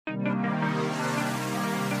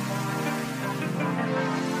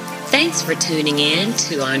Thanks for tuning in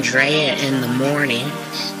to Andrea in the Morning.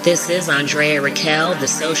 This is Andrea Raquel, the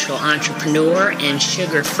social entrepreneur and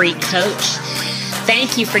sugar-free coach.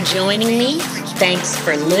 Thank you for joining me. Thanks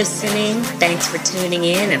for listening. Thanks for tuning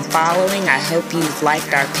in and following. I hope you've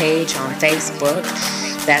liked our page on Facebook.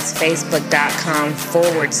 That's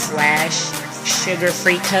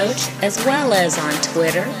facebook.com/sugar-free coach, as well as on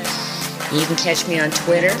Twitter. You can catch me on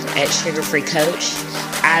Twitter at sugar-free coach.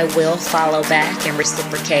 I will follow back and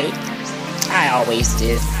reciprocate. I always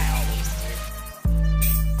do.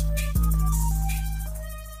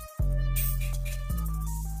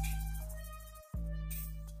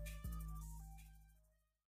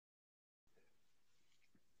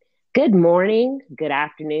 Good morning, good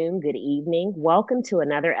afternoon, good evening. Welcome to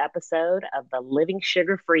another episode of the Living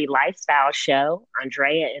Sugar-Free Lifestyle Show,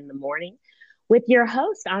 Andrea in the Morning, with your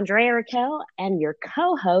host, Andrea Raquel, and your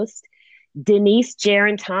co-host, Denise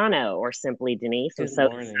Gerentano, or simply Denise. I'm so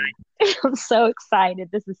excited. I'm so excited.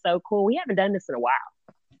 This is so cool. We haven't done this in a while.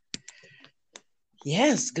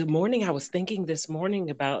 Yes, good morning. I was thinking this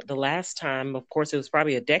morning about the last time, of course, it was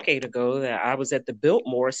probably a decade ago, that I was at the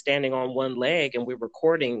Biltmore standing on one leg and we're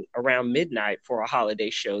recording around midnight for a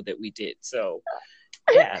holiday show that we did. So,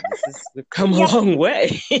 yeah, we've come a long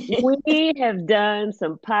way. We have done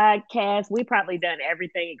some podcasts. We probably done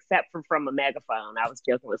everything except for from a megaphone. I was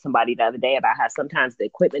joking with somebody the other day about how sometimes the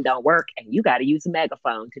equipment don't work and you got to use a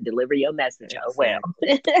megaphone to deliver your message. Exactly. Oh,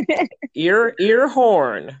 well. Ear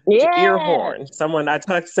horn. Yeah. Ear horn.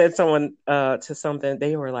 Said to something.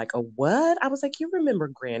 They were like, "A what?" I was like, "You remember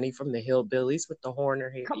Granny from the Hillbillies with the horn in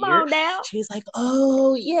her ear?" Come on now. She's like,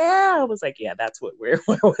 "Oh yeah." I was like, "Yeah, that's what we're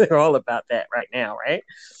all about that right now, right?"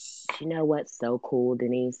 You know what's so cool,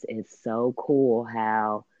 Denise? It's so cool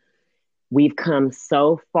how we've come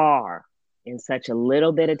so far in such a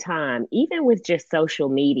little bit of time, even with just social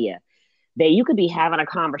media, that you could be having a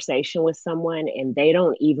conversation with someone and they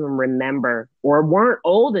don't even remember or weren't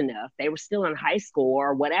old enough. They were still in high school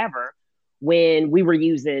or whatever when we were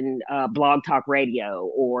using Blog Talk Radio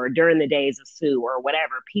or during the days of Sue or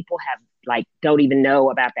whatever. People don't even know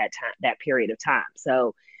about that period of time.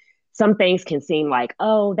 So some things can seem like,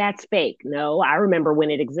 oh, that's fake. No, I remember when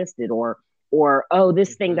it existed, or oh,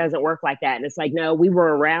 this thing doesn't work like that. And it's like, no, we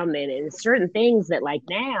were around then. And certain things that like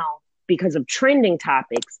now, because of trending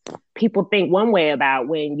topics, people think one way about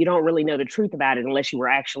when you don't really know the truth about it unless you were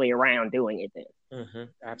actually around doing it then. Mm-hmm.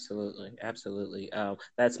 Absolutely.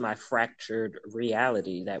 That's my fractured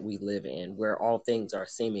reality that we live in, where all things are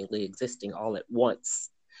seemingly existing all at once.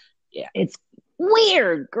 Yeah. It's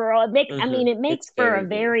weird, girl. It makes for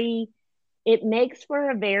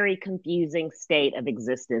a very confusing state of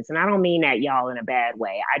existence. And I don't mean that, y'all, in a bad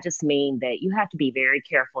way. I just mean that you have to be very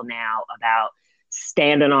careful now about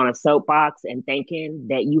standing on a soapbox and thinking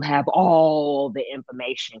that you have all the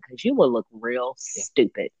information, because you will look real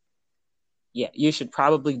stupid. Yeah, you should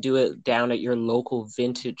probably do it down at your local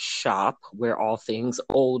vintage shop where all things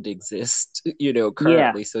old exist,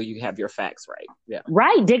 currently, so you have your facts right. Yeah.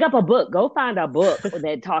 Right. Dig up a book. Go find a book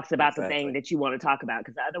that talks about the thing that you want to talk about,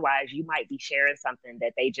 because otherwise you might be sharing something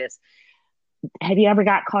that they just... Have you ever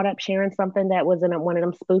got caught up sharing something that was in one of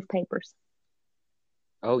them spoof papers?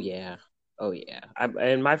 Oh, yeah.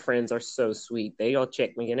 And my friends are so sweet. They'll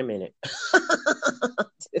check me in a minute.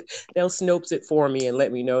 They'll Snopes it for me and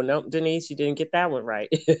let me know, no, Denise, you didn't get that one right.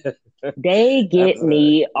 They get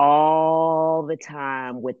me all the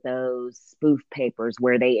time with those spoof papers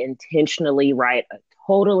where they intentionally write a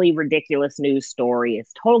totally ridiculous news story.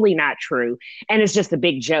 It's totally not true. And it's just a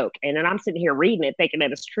big joke. And then I'm sitting here reading it thinking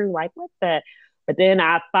that it's true. Like, what the... But then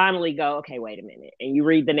I finally go, okay, wait a minute. And you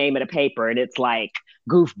read the name of the paper and it's like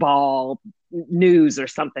Goofball News or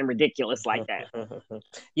something ridiculous like that.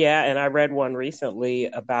 Yeah, and I read one recently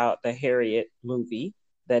about the Harriet movie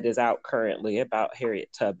that is out currently about Harriet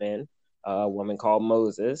Tubman, a woman called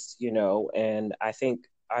Moses, and I think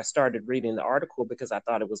I started reading the article because I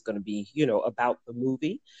thought it was going to be, about the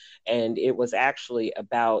movie. And it was actually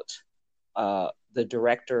about the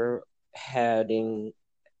director having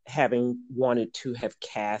wanted to have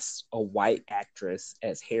cast a white actress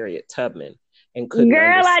as Harriet Tubman and couldn't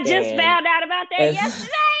understand. I just found out about that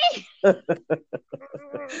yesterday.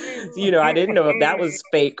 I didn't know if that was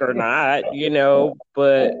fake or not, but he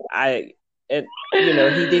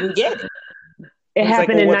didn't get it. It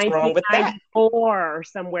happened in 1994 or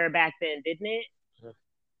somewhere back then, didn't it?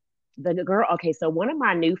 the girl, okay, so one of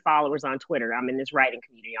my new followers on Twitter, I'm in this writing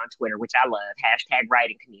community on Twitter, which I love, hashtag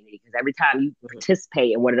writing community, because every time you Mhm.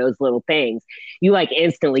 participate in one of those little things, you like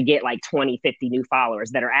instantly get like 20, 50 new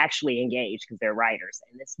followers that are actually engaged because they're writers.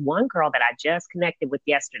 And this one girl that I just connected with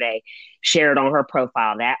yesterday shared on her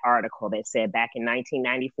profile that article that said back in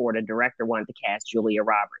 1994, the director wanted to cast Julia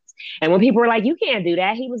Roberts. And when people were like, you can't do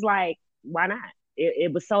that, he was like, why not?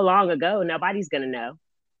 It was so long ago, nobody's going to know.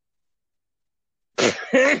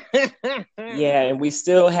 Yeah, and we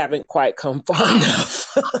still haven't quite come far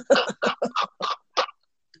enough.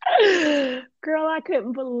 Girl, I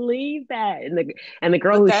couldn't believe that. And the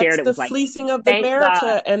girl But who shared that's it the was like, fleecing of thank God.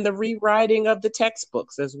 America and the rewriting of the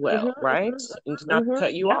textbooks as well, right? And to not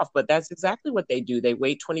cut you Yep. off, but that's exactly what they do. They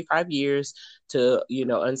wait 25 years to,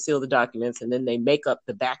 unseal the documents, and then they make up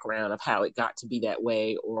the background of how it got to be that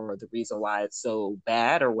way or the reason why it's so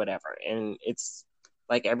bad or whatever. And it's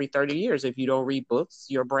like every 30 years, if you don't read books,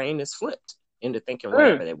 your brain is flipped into thinking Mm.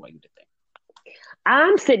 whatever they want you to think.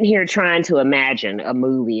 I'm sitting here trying to imagine a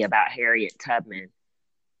movie about Harriet Tubman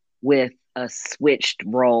with a switched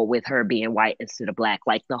role with her being white instead of black.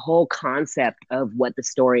 Like the whole concept of what the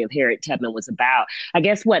story of Harriet Tubman was about. I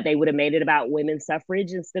guess what they would have made it about women's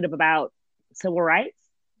suffrage instead of about civil rights.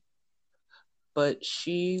 But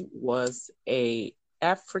she was a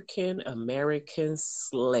African American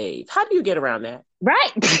slave. How do you get around that?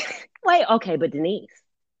 Right. Wait, okay, but Denise,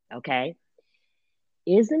 okay.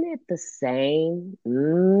 Isn't it the same?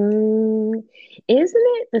 Isn't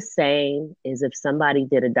it the same as if somebody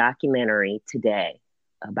did a documentary today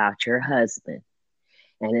about your husband,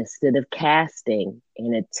 and instead of casting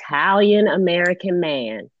an Italian American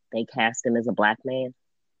man, they cast him as a black man?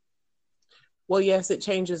 Well, yes, it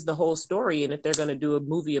changes the whole story. And if they're going to do a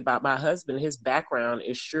movie about my husband, his background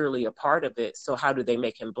is surely a part of it. So how do they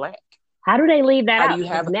make him black? How do they leave that How do out? you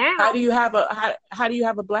Because have now, how do you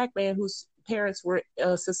have a black man whose parents were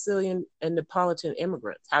Sicilian and Neapolitan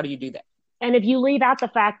immigrants? How do you do that? and if you leave out the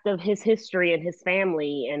fact of his history and his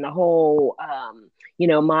family and the whole,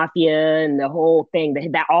 mafia and the whole thing,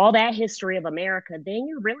 that all that history of America, then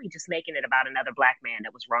you're really just making it about another black man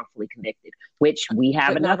that was wrongfully convicted, which we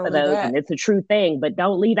have But enough not of only those, and that, it's a true thing. But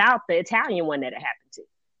don't leave out the Italian one that it happened to.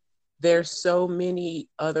 there's so many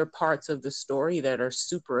other parts of the story that are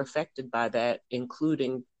super affected by that,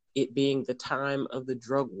 including it being the time of the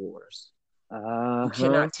drug wars. Uh You huh.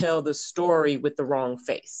 cannot tell the story with the wrong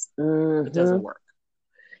face. It Mm-hmm. doesn't work.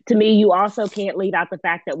 To me, you also can't leave out the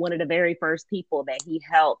fact that one of the very first people that he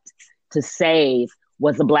helped to save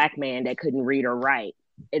was a black man that couldn't read or write.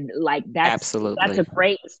 Like that's a Absolutely.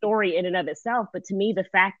 great story in and of itself. But to me, the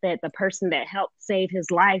fact that the person that helped save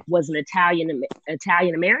his life was an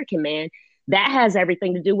Italian American man, that has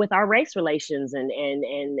everything to do with our race relations and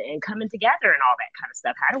coming together and all that kind of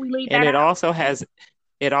stuff. How do we leave And that out?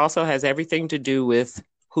 it also has everything to do with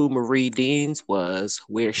who Marie Deans was,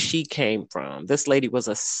 where she came from. This lady was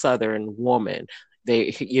a Southern woman.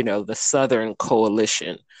 The Southern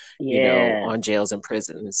coalition, Yeah. on jails and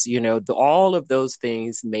prisons. All of those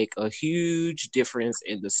things make a huge difference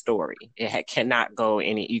in the story. Cannot go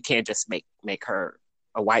any. You can't just make her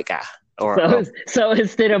a white guy or So a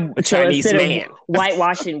Chinese instead of man.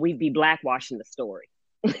 whitewashing, we'd be blackwashing the story.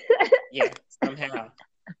 Yeah, somehow.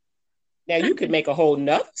 Now you could make a whole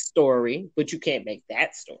nother story, but you can't make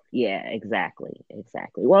that story. Yeah, exactly.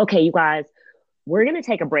 Exactly. Well, okay, you guys, we're going to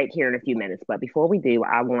take a break here in a few minutes. But before we do,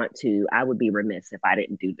 I would be remiss if I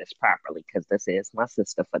didn't do this properly because this is my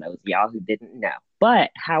sister for those of y'all who didn't know.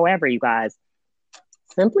 But however, you guys,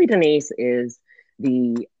 Simply Denise is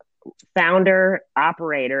the founder,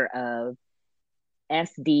 operator of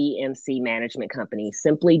SDMC Management Company.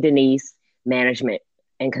 Simply Denise Management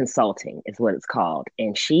and Consulting is what it's called.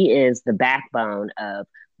 And she is the backbone of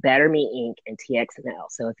Better Me Inc. and TXNL.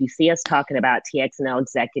 So if you see us talking about TXNL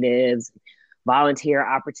executives, volunteer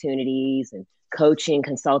opportunities, and coaching,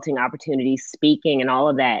 consulting opportunities, speaking, and all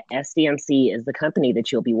of that, SDMC is the company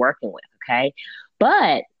that you'll be working with. Okay.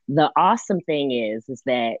 But the awesome thing is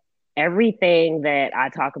that everything that I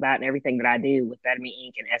talk about and everything that I do with Better Me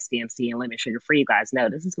Inc. and SDMC and Limit Sugar Free, you guys know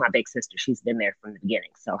this is my big sister. She's been there from the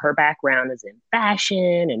beginning. So her background is in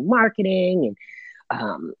fashion and marketing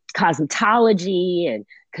and cosmetology and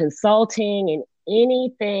consulting and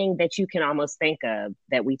anything that you can almost think of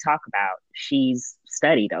that we talk about. She's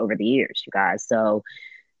studied over the years, you guys. So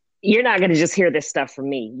you're not going to just hear this stuff from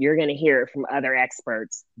me. You're going to hear it from other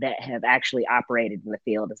experts that have actually operated in the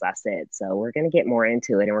field, as I said. So we're going to get more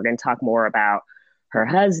into it and we're going to talk more about her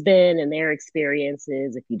husband and their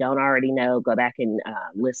experiences. If you don't already know, go back and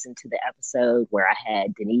listen to the episode where I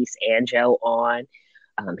had Denise and Joe on.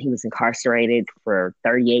 He was incarcerated for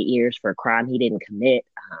 38 years for a crime he didn't commit.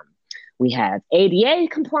 We have ADA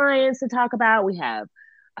compliance to talk about. We have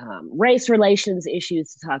race relations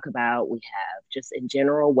issues to talk about. We have just in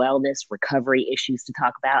general wellness, recovery issues to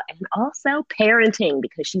talk about, and also parenting,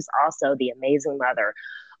 because she's also the amazing mother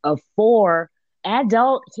of 4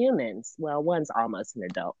 adult humans. Well, one's almost an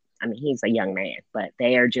adult. I mean, he's a young man, but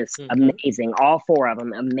they are just Mm-hmm. amazing. All 4 of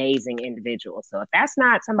them, amazing individuals. So if that's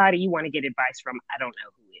not somebody you want to get advice from, I don't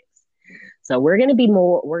know who is. So we're going to be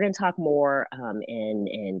more. We're going to talk more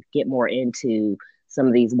and get more into some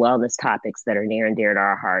of these wellness topics that are near and dear to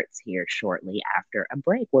our hearts here shortly after a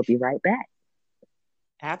break. We'll be right back.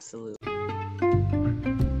 Absolutely.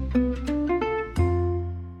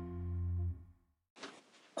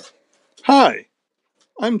 Hi,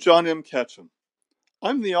 I'm John M. Ketchum.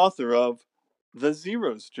 I'm the author of The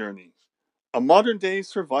Zero's Journey, a modern-day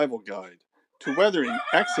survival guide to weathering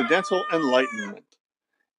accidental enlightenment.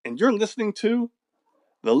 And you're listening to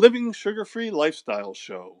The Living Sugar-Free Lifestyle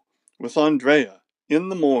Show with Andrea in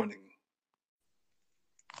the morning.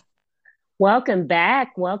 Welcome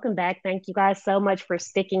back. Welcome back. Thank you guys so much for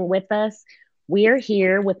sticking with us. We're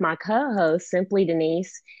here with my co-host, Simply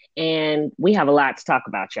Denise, and we have a lot to talk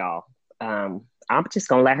about, y'all. I'm just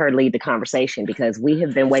going to let her lead the conversation because we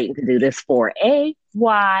have been waiting to do this for a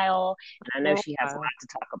while. And I know she has a lot to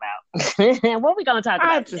talk about. What are we going to talk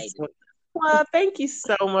about today? Well, thank you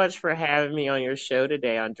so much for having me on your show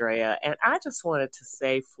today, Andrea. And I just wanted to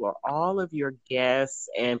say for all of your guests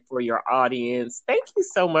and for your audience, thank you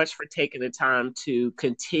so much for taking the time to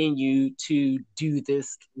continue to do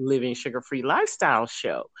this Living Sugar-Free Lifestyle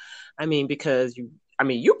show. I mean, because you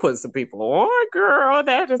put some people on, girl.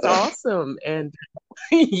 That is awesome. And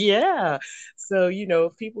yeah. So,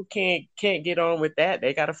 if people can't get on with that,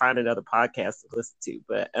 they got to find another podcast to listen to.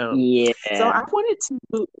 But yeah. So I wanted to,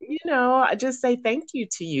 I just say thank you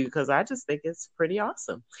to you because I just think it's pretty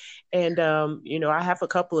awesome. And I have a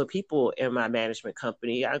couple of people in my management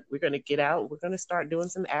company. We're going to get out. We're going to start doing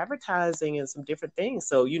some advertising and some different things.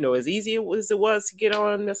 So, as easy as it was to get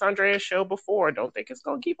on Miss Andrea's show before, don't think it's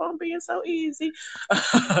going to keep on being so easy.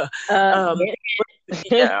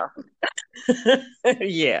 Yeah.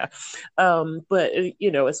 Yeah. But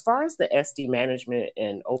as far as the SD management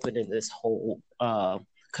and opening this whole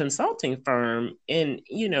consulting firm, and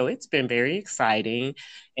it's been very exciting,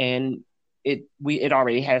 and it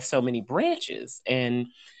already has so many branches, and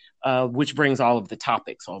which brings all of the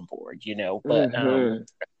topics on board, but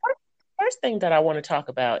first thing that I want to talk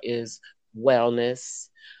about is wellness.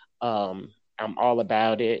 I'm all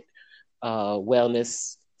about it.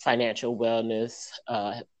 Wellness, financial wellness,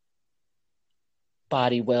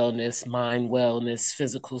 body wellness, mind wellness,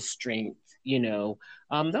 physical strength,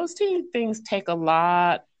 those two things take a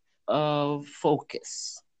lot of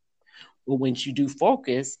focus. But once you do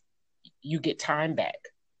focus, you get time back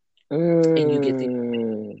and you get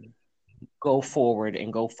to go forward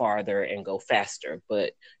and go farther and go faster.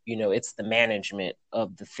 But, it's the management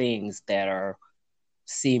of the things that are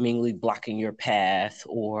seemingly blocking your path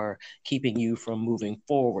or keeping you from moving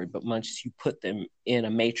forward. But once you put them in a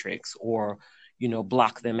matrix or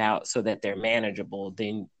block them out so that they're manageable,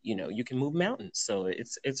 then, you can move mountains. So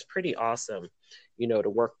it's pretty awesome, to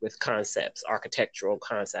work with concepts, architectural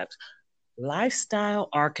concepts. Lifestyle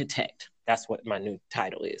architect. That's what my new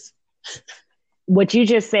title is. What you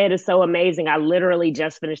just said is so amazing. I literally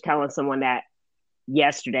just finished telling someone that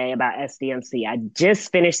yesterday about SDMC. I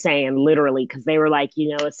just finished saying literally because they were like,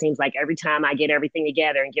 it seems like every time I get everything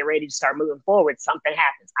together and get ready to start moving forward, something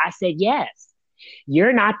happens. I said, yes.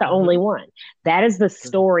 You're not the only one. That is the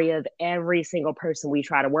story of every single person we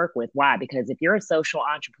try to work with. Why? Because if you're a social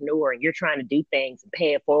entrepreneur and you're trying to do things and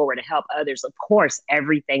pay it forward and help others, of course,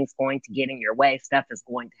 everything's going to get in your way. Stuff is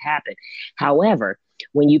going to happen. However,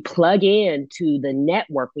 when you plug into the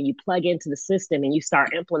network, when you plug into the system and you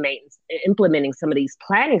start implementing some of these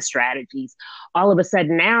planning strategies, all of a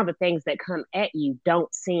sudden now the things that come at you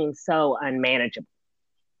don't seem so unmanageable.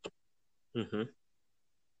 Mm-hmm.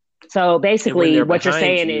 So basically what you're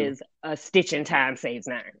saying is a stitch in time saves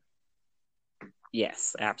 9.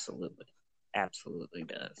 Yes, absolutely. Absolutely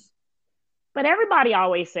does. But everybody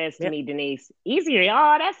always says to me, Denise,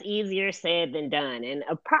 that's easier said than done. And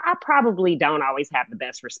I probably don't always have the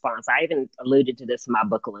best response. I even alluded to this in my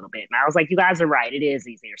book a little bit. And I was like, you guys are right. It is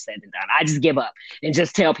easier said than done. I just give up and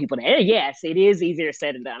just tell people that, hey, yes, it is easier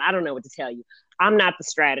said than done. I don't know what to tell you. I'm not the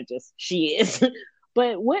strategist. She is.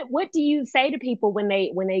 But what do you say to people when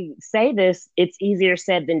they say this, it's easier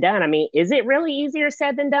said than done? I mean, is it really easier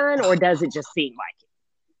said than done, or does it just seem like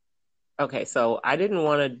it? Okay, so I didn't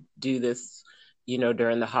want to do this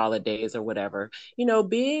during the holidays or whatever,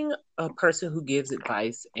 being a person who gives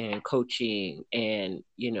advice and coaching and,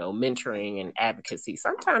 mentoring and advocacy,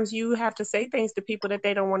 sometimes you have to say things to people that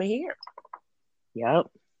they don't want to hear. Yep.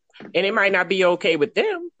 And it might not be okay with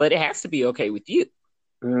them, but it has to be okay with you.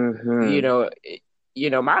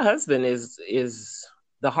 Mm-hmm. My husband is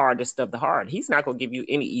the hardest of the hard. He's not going to give you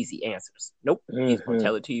any easy answers. Nope. Mm-hmm. He's going to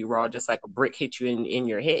tell it to you raw, just like a brick hit you in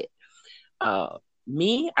your head.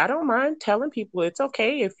 Me, I don't mind telling people it's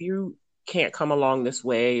okay if you can't come along this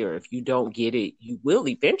way, or if you don't get it, you will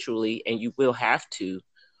eventually, and you will have to.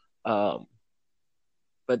 But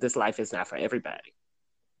this life is not for everybody.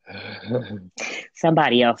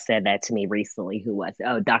 Somebody else said that to me recently. Who was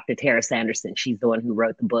Dr. Tara Sanderson. She's the one who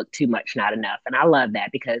wrote the book Too Much Not Enough, and I love that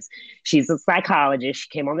because she's a psychologist. She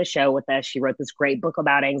came on the show with us. She wrote this great book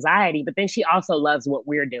about anxiety, but then she also loves what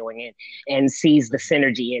we're doing and sees the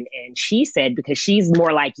synergy. And she said, because she's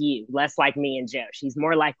more like you, less like me and Joe, she's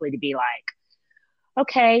more likely to be like,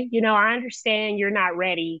 okay, I understand you're not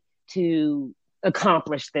ready to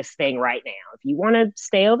accomplish this thing right now. If you want to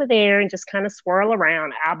stay over there and just kind of swirl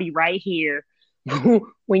around, I'll be right here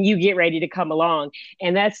when you get ready to come along.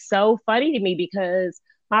 And that's so funny to me because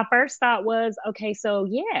my first thought was, okay, so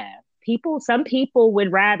yeah, some people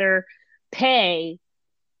would rather pay,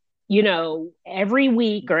 every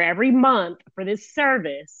week or every month for this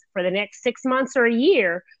service for the next 6 months or a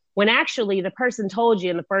year, when actually the person told you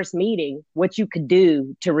in the first meeting what you could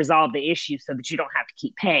do to resolve the issue so that you don't have to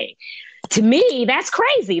keep paying. To me, that's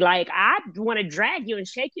crazy. Like, I want to drag you and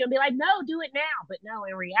shake you and be like, no, do it now. But no,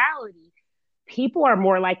 in reality, people are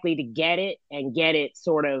more likely to get it and get it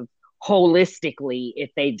sort of holistically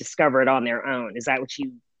if they discover it on their own. Is that what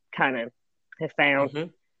you kind of have found?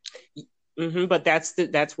 Mm-hmm. Mm-hmm. But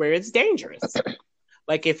that's where it's dangerous.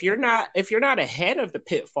 Like, if you're not ahead of the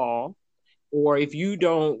pitfall, or if you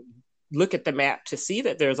don't look at the map to see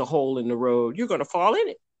that there's a hole in the road, you're going to fall in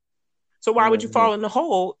it. So why would you fall in the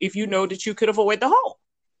hole if you know that you could avoid the hole?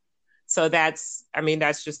 So that's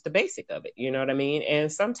just the basic of it. You know what I mean?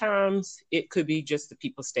 And sometimes it could be just the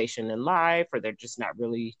people stationed in life, or they're just not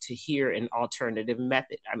really to hear an alternative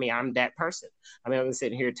method. I'm that person. I'm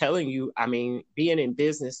sitting here telling you, being in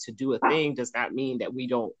business to do a thing does not mean that we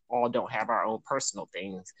don't have our own personal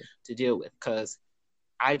things to deal with. Because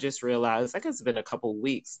I just realized, like, it's been a couple of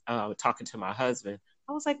weeks talking to my husband.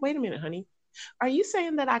 I was like, wait a minute, honey. Are you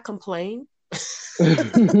saying that I complain?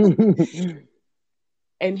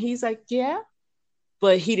 And he's like, yeah.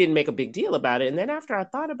 But he didn't make a big deal about it. And then after I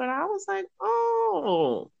thought about it, I was like,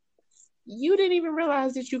 oh, you didn't even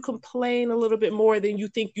realize that you complain a little bit more than you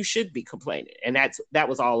think you should be complaining. And that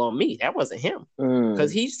was all on me. That wasn't him.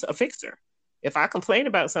 Because he's a fixer. If I complain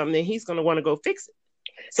about something, then he's going to want to go fix it.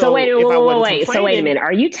 So wait a minute.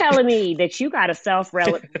 Are you telling me that you got a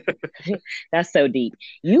that's so deep.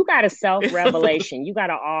 You got a self-revelation. You got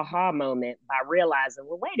an aha moment by realizing,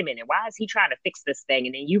 well, wait a minute. Why is he trying to fix this thing?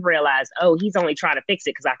 And then you realize, oh, he's only trying to fix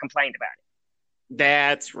it because I complained about it.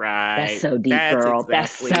 That's right. That's so deep, girl.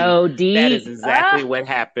 That's so deep. That is exactly what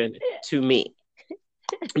happened to me.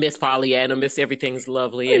 Miss Pollyanna, Miss Everything's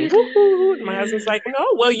Lovely. And my husband's like,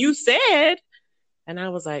 no, well, you said. And I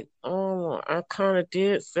was like, oh, I kind of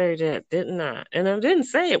did say that, didn't I? And I didn't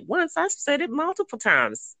say it once. I said it multiple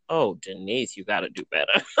times. Oh, Denise, you got to do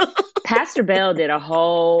better. Pastor Bell did a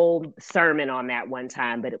whole sermon on that one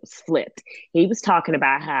time, but it was flipped. He was talking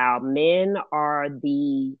about how men are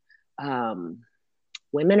the,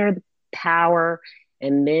 women are the power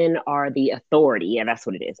and men are the authority. Yeah, that's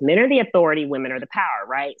what it is. Men are the authority, women are the power,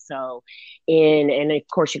 right? So and of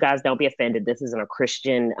course, you guys don't be offended. This is in a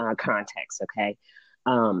Christian context, okay?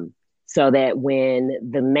 So that when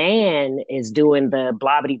the man is doing the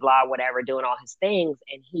blah, blah, blah, whatever, doing all his things,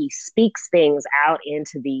 and he speaks things out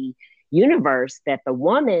into the universe, that the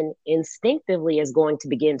woman instinctively is going to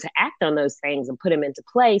begin to act on those things and put them into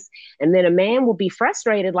place. And then a man will be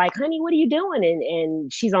frustrated, like, honey, what are you doing?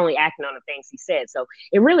 And she's only acting on the things he said. So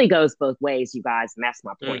it really goes both ways, you guys. And that's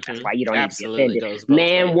my point. That's why you don't need to be offended.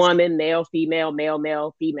 Man, woman, male, female, male,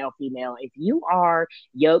 male, female, female. If you are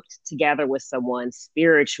yoked together with someone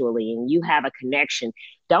spiritually and you have a connection,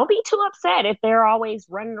 don't be too upset if they're always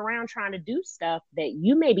running around trying to do stuff that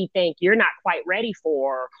you maybe think you're not quite ready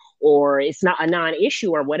for, or it's not a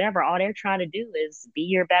non-issue or whatever. All they're trying to do is be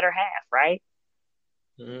your better half, right?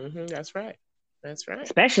 Mm-hmm, that's right. That's right.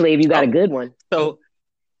 Especially if you got a good one. So,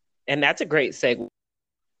 and that's a great segue.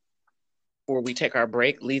 Before we take our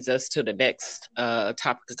break, leads us to the next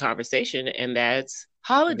topic of conversation, and that's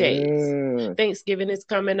holidays. Thanksgiving is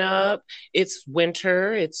coming up. It's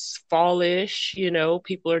winter. It's fallish.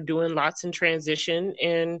 People are doing lots in transition,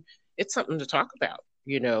 and it's something to talk about.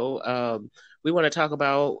 We want to talk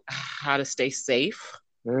about how to stay safe.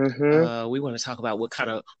 Mm-hmm. We want to talk about what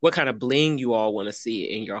kind of bling you all want to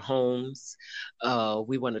see in your homes.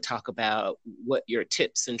 We want to talk about what your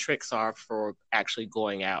tips and tricks are for actually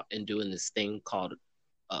going out and doing this thing called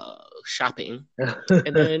shopping.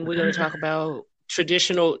 And then we're going to talk about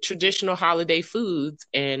traditional holiday foods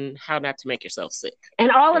and how not to make yourself sick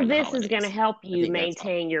And all of during the this is going to holidays. help I you think that's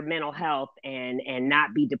all. maintain your mental health and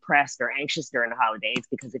not be depressed or anxious during the holidays,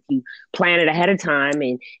 because if you plan it ahead of time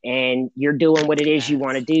and you're doing what it is you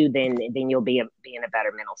want to Yes. do, then you'll be in a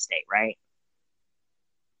better mental state, right?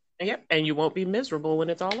 Yep. And you won't be miserable when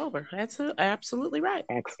it's all over. That's absolutely right.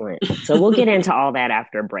 Excellent. So we'll get into all that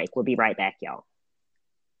after a break. We'll be right back, y'all.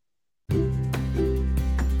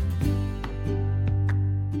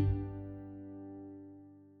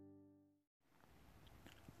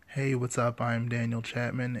 Hey, what's up? I'm Daniel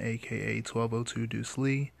Chapman, aka 1202 Deuce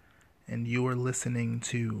Lee, and you are listening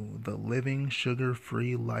to the Living Sugar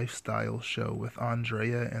Free Lifestyle Show with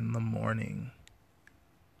Andrea in the Morning.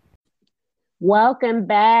 Welcome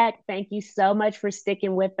back. Thank you so much for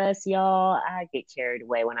sticking with us, y'all. I get carried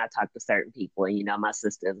away when I talk to certain people, and my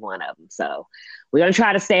sister is one of them. So we're going to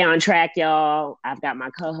try to stay on track, y'all. I've got my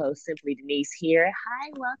co-host, Simply Denise, here. Hi,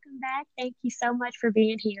 welcome back. Thank you so much for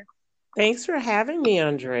being here. Thanks for having me,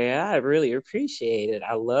 Andrea. I really appreciate it.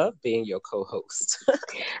 I love being your co-host.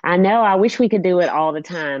 I know I wish we could do it all the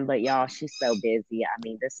time, but y'all, she's so busy. I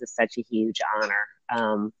mean, this is such a huge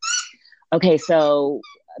honor. Okay, so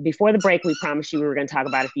before the break, we promised you we were going to talk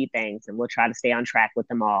about a few things, and we'll try to stay on track with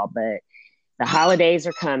them all. But the holidays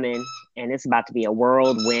are coming, and it's about to be a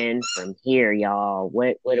whirlwind from here, y'all.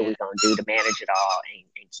 What are we going to do to manage it all and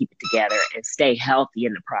keep it together and stay healthy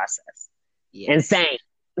in the process? Yes. And sane.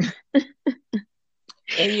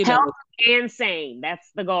 And healthy and sane. That's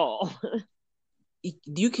the goal.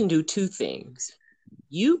 You can do two things.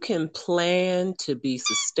 You can plan to be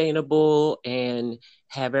sustainable and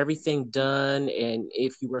have everything done. And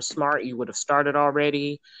if you were smart, you would have started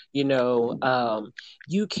already. You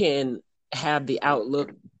can have the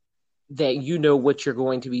outlook that you know what you're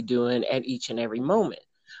going to be doing at each and every moment.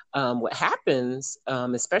 What happens,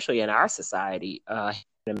 especially in our society,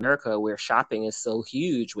 in America, where shopping is so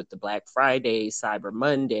huge with the Black Friday, Cyber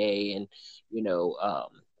Monday, and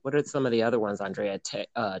what are some of the other ones, Andrea?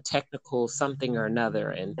 Technical something or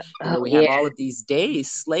another, and we have all of these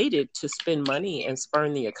days slated to spend money and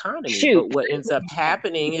spurn the economy. Shoot. But what ends up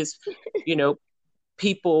happening is,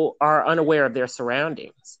 people are unaware of their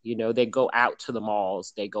surroundings. They go out to the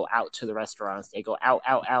malls, they go out to the restaurants, they go out.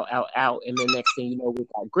 And then next thing you know, we've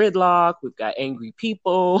got gridlock, we've got angry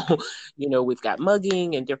people, we've got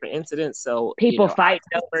mugging and different incidents. So people fight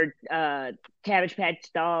over Cabbage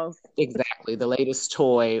Patch dolls. Exactly. The latest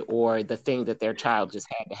toy or the thing that their child just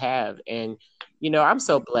had to have. And, I'm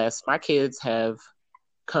so blessed. My kids have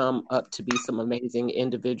come up to be some amazing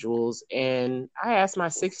individuals. And I asked my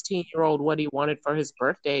 16-year-old what he wanted for his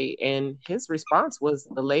birthday, and his response was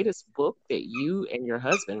the latest book that you and your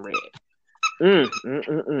husband read.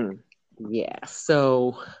 Yeah.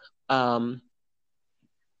 So that's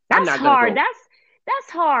hard. That's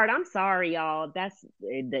hard. I'm sorry, y'all. That's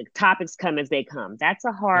the topics come as they come. That's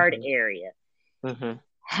a hard area.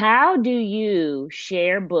 How do you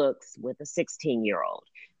share books with a 16-year-old?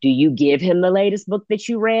 Do you give him the latest book that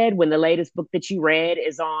you read when the latest book that you read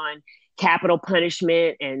is on capital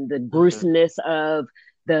punishment and the gruesomeness of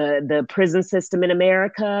the prison system in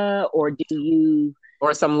America? Or do you...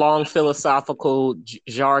 Or some long philosophical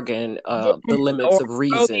jargon, the limits of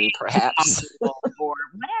reason, perhaps. Or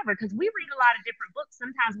whatever, because we read a lot of different books.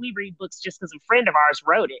 Sometimes we read books just because a friend of ours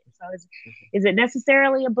wrote it. So is it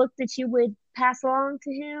necessarily a book that you would pass along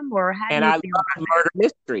to him? Or how and do you I love murder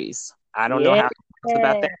mysteries. I don't know how to talk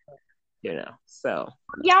about that. So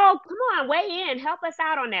y'all, come on, weigh in. Help us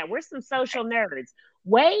out on that. We're some social nerds.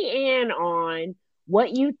 Weigh in on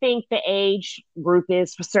what you think the age group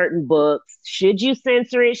is for certain books. Should you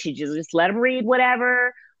censor it? Should you just let them read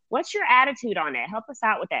whatever? What's your attitude on that? Help us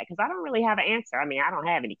out with that, because I don't really have an answer. I mean, I don't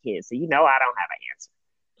have any kids, so I don't have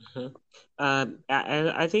an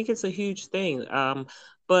answer. I think it's a huge thing.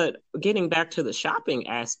 But getting back to the shopping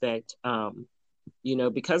aspect,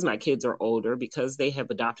 because my kids are older, because they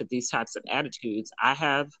have adopted these types of attitudes, I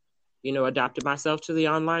have adopted myself to the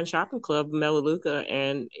online shopping club, Melaleuca,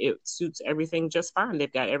 and it suits everything just fine.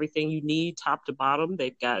 They've got everything you need, top to bottom.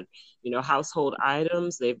 They've got, household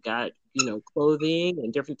items. They've got, clothing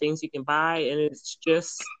and different things you can buy. And it's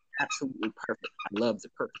just absolutely perfect. I love the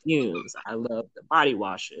perfumes. I love the body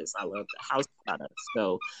washes. I love the house products.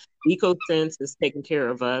 So EcoSense is taking care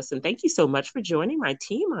of us. And thank you so much for joining my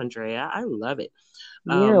team, Andrea. I love it.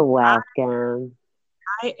 You're welcome.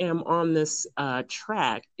 I am on this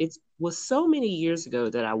track. It was so many years ago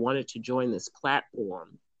that I wanted to join this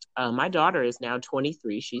platform. My daughter is now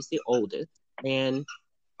 23. She's the oldest. And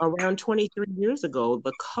around 23 years ago,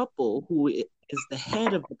 the couple who is the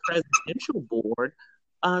head of the presidential board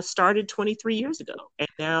started 23 years ago. And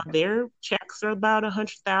now their checks are about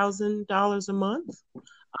 $100,000 a month.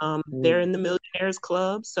 They're in the Millionaires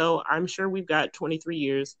Club. So I'm sure we've got 23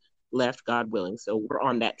 years left, God willing. So we're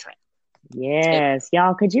on that track. Yes,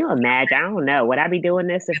 y'all, could you imagine? I don't know. Would I be doing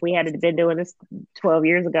this if we had been doing this 12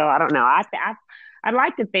 years ago? I don't know. I'd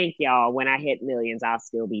like to think, y'all, when I hit millions, I'll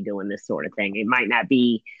still be doing this sort of thing. It might not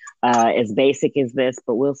be as basic as this,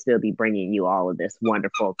 but we'll still be bringing you all of this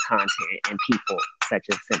wonderful content and people such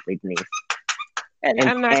as Simply Denise and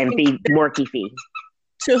Fee, Morky Fee.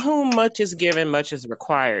 To whom much is given, much is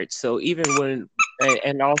required. So even when,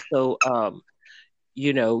 and also,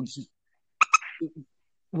 you know,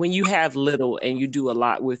 when you have little and you do a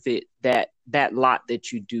lot with it, that lot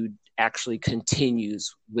that you do actually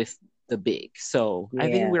continues with the big. So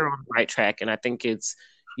I think we're on the right track, and I think it's,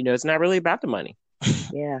 it's not really about the money.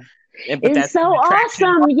 Yeah. But it's so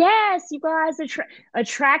awesome. Yes, you guys,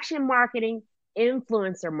 attraction marketing,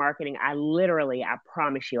 influencer marketing. I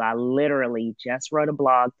promise you, I literally just wrote a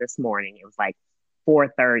blog this morning. It was like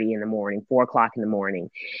 4:30 in the morning, 4 o'clock in the morning.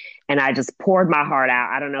 And I just poured my heart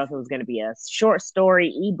out. I don't know if it was going to be a short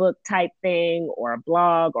story, ebook type thing or a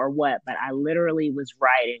blog or what, but I literally was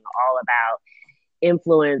writing all about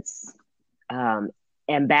influence,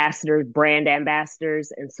 ambassadors, brand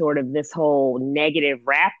ambassadors, and sort of this whole negative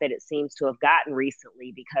rap that it seems to have gotten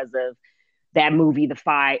recently because of that movie, The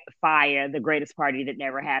Fire, The Greatest Party That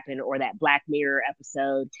Never Happened, or that Black Mirror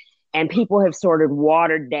episode. And people have sort of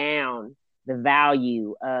watered down the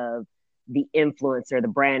value of the influencer, the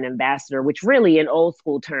brand ambassador, which really in old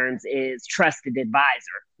school terms is trusted advisor,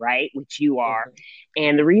 right? Which you are. Mm-hmm.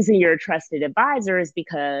 And the reason you're a trusted advisor is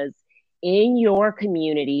because in your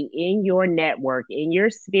community, in your network, in your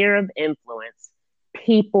sphere of influence,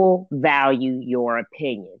 people value your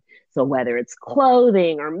opinion. So whether it's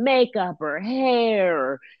clothing or makeup or hair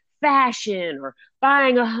or fashion or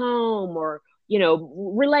buying a home or,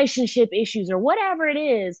 relationship issues or whatever it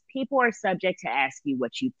is, people are subject to ask you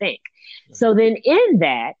what you think. Mm-hmm. So then in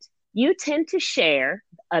that, you tend to share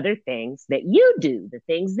other things that you do, the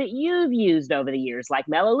things that you've used over the years, like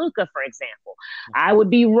Melaleuca, for example. I would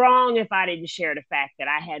be wrong if I didn't share the fact that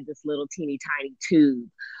I had this little teeny tiny tube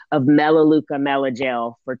of Melaleuca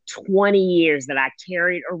Melagel for 20 years that I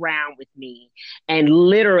carried around with me and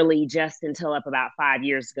literally just until up about 5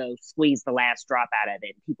 years ago, squeezed the last drop out of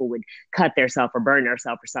it. People would cut themselves or burn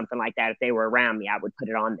themselves or something like that. If they were around me, I would put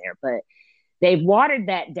it on there. But they've watered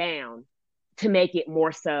that down to make it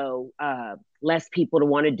more so less people to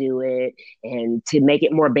want to do it and to make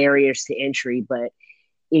it more barriers to entry. But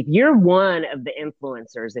if you're one of the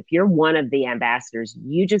influencers, if you're one of the ambassadors,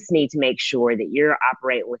 you just need to make sure that you're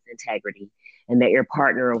operating with integrity and that you're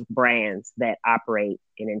partnering with brands that operate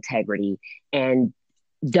in integrity. And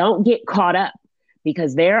don't get caught up,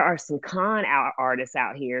 because there are some con artists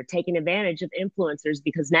out here taking advantage of influencers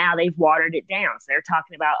because now they've watered it down. So they're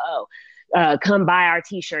talking about, come buy our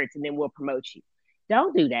t-shirts and then we'll promote you.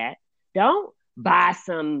 Don't do that. Don't buy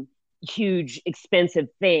some huge expensive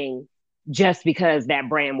thing just because that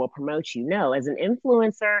brand will promote you. No, as an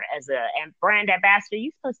influencer, as a brand ambassador,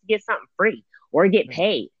 you're supposed to get something free or get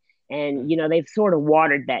paid. And, they've sort of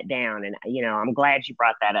watered that down. And, I'm glad you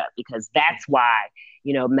brought that up, because that's why,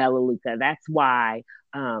 Melaleuca, that's why,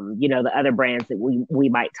 the other brands that we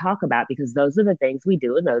might talk about, because those are the things we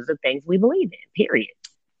do and those are the things we believe in, period.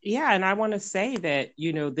 Yeah. And I want to say that,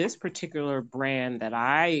 this particular brand that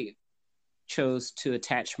I chose to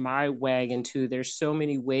attach my wagon to, there's so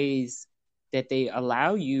many ways that they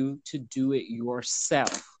allow you to do it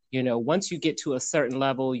yourself. Once you get to a certain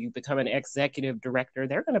level, you become an executive director,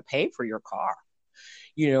 they're going to pay for your car.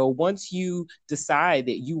 Once you decide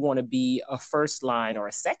that you want to be a first line or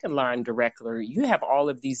a second line director, you have all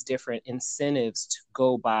of these different incentives to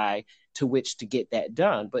go by to which to get that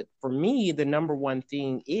done. But for me, the number one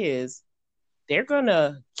thing is they're going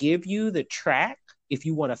to give you the track if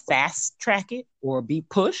you want to fast track it or be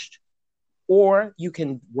pushed, or you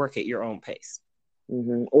can work at your own pace.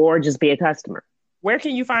 Mm-hmm. Or just be a customer. Where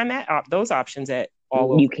can you find that? Those options at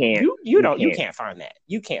all you over. Can't. You can't find that.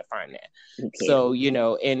 You can't find that. You can't. So,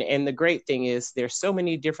 and the great thing is there's so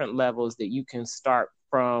many different levels that you can start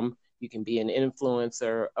from. You can be an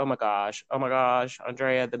influencer. Oh my gosh,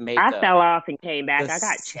 Andrea, the makeup. I fell off and came back. I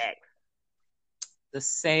got checked. The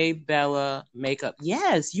Say Bella makeup.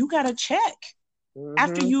 Yes, you got a check.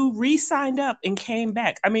 after you re-signed up and came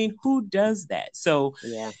back. I mean, who does that? So,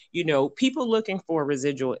 Yeah. People looking for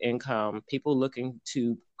residual income, people looking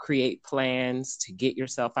to create plans to get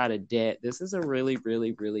yourself out of debt. This is a really,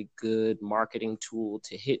 really, really good marketing tool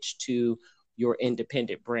to hitch to your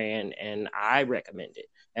independent brand. And I recommend it.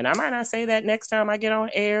 And I might not say that next time I get on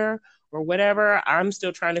air or whatever. I'm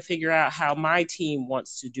still trying to figure out how my team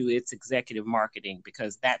wants to do its executive marketing,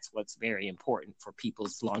 because that's what's very important for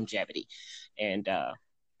people's longevity. And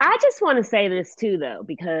I just want to say this too, though,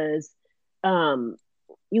 because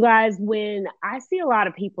you guys, when I see a lot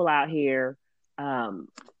of people out here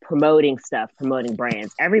promoting stuff, promoting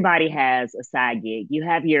brands, everybody has a side gig. You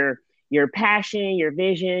have your passion, your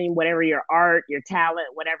vision, whatever your art, your talent,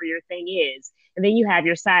 whatever your thing is, and then you have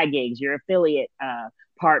your side gigs, your affiliate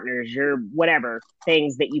partners, your whatever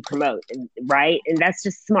things that you promote, right? And that's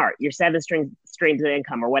just smart. Your streams of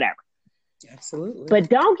income or whatever. Absolutely. But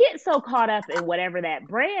don't get so caught up in whatever that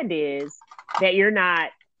brand is that you're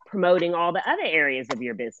not promoting all the other areas of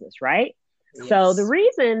your business, right? Yes. So the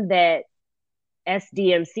reason that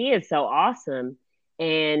SDMC is so awesome,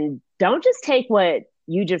 and don't just take what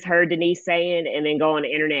you just heard Denise saying and then go on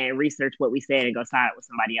the internet and research what we said and go sign up with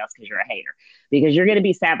somebody else because you're a hater, because you're going to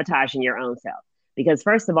be sabotaging your own self. Because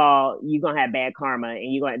first of all, you're going to have bad karma,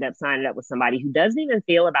 and you're going to end up signing up with somebody who doesn't even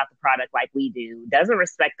feel about the product like we do, doesn't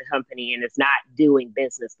respect the company, and is not doing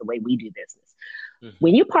business the way we do business. Mm-hmm.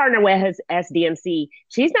 When you partner with SDMC,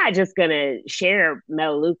 she's not just going to share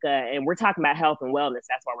Melaleuca, and we're talking about health and wellness.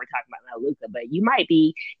 That's why we're talking about Melaleuca. But you might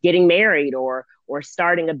be getting married or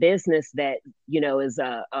starting a business that, is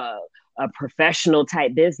a professional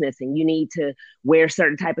type business, and you need to wear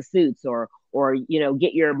certain type of suits or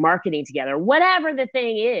get your marketing together, whatever the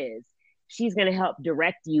thing is. She's going to help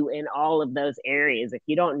direct you in all of those areas. If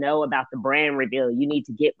you don't know about the brand reveal, you need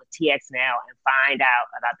to get with TX now and find out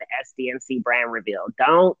about the SDMC brand reveal.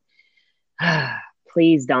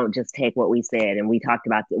 Please don't just take what we said and we're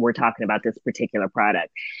talking about this particular product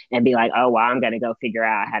and be like, oh, well, I'm going to go figure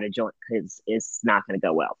out how to join, because it's not going to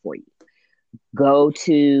go well for you. Go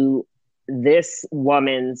to this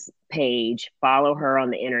woman's page, follow her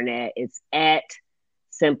on the internet. It's at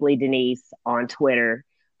Simply Denise on Twitter,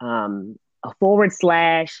 /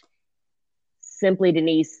 Simply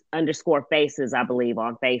Denise _ I believe,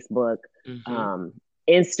 on Facebook,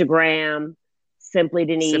 Instagram, Simply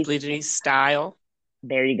Denise style.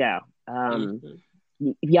 There you go.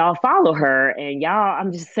 Y'all follow her, and y'all,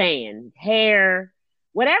 I'm just saying, hair,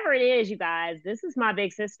 whatever it is, you guys, this is my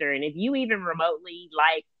big sister. And if you even remotely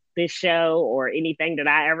like this show or anything that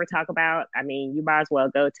I ever talk about, I mean, you might as well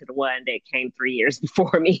go to the one that came 3 years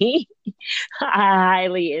before me. I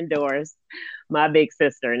highly endorse my big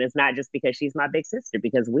sister. And it's not just because she's my big sister,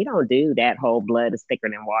 because we don't do that whole blood is thicker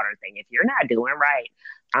than water thing. If you're not doing right,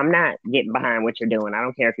 I'm not getting behind what you're doing. I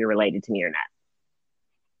don't care if you're related to me or not.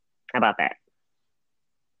 How about that?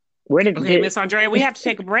 Okay, Miss Andrea, we have to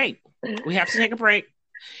take a break.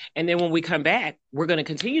 And then when we come back, we're going to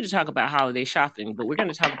continue to talk about holiday shopping, but we're going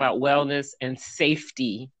to talk about wellness and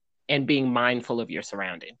safety and being mindful of your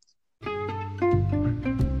surroundings.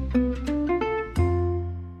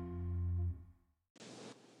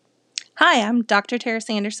 Hi, I'm Dr. Tara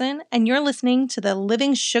Sanderson, and you're listening to the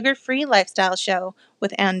Living Sugar-Free Lifestyle Show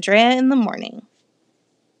with Andrea in the Morning.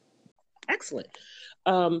 Excellent.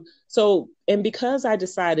 And because I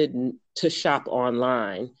decided to shop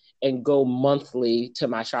online and go monthly to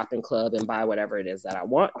my shopping club and buy whatever it is that I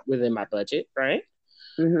want within my budget, right?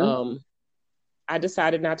 Mm-hmm. I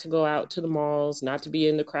decided not to go out to the malls, not to be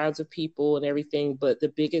in the crowds of people and everything. But the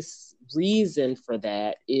biggest reason for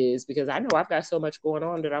that is because I know I've got so much going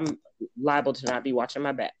on that I'm liable to not be watching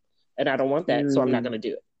my back. And I don't want that, so I'm not going to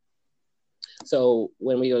do it. So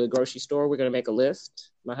when we go to the grocery store, we're going to make a list.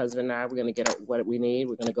 My husband and I, we're going to get what we need.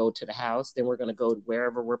 We're going to go to the house. Then we're going to go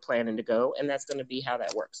wherever we're planning to go. And that's going to be how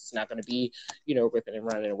that works. It's not going to be, ripping and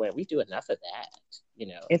running away. We do enough of that,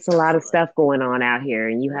 It's a lot of stuff going on out here,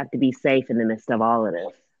 and you have to be safe in the midst of all of this.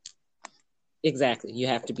 Exactly. You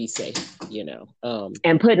have to be safe,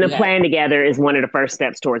 and putting a plan together is one of the first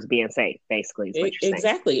steps towards being safe, basically. Is what you're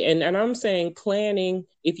exactly. Saying. And I'm saying planning,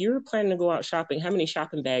 if you're planning to go out shopping, how many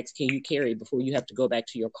shopping bags can you carry before you have to go back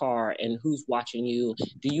to your car? And who's watching you?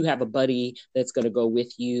 Do you have a buddy that's going to go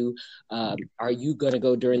with you? Are you going to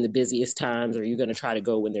go during the busiest times? Or are you going to try to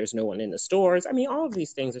go when there's no one in the stores? I mean, all of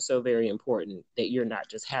these things are so very important that you're not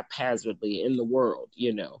just haphazardly in the world,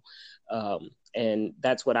 and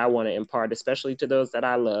that's what I want to impart, especially to those that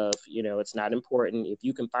I love. It's not important. If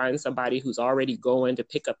you can find somebody who's already going to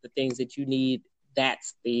pick up the things that you need,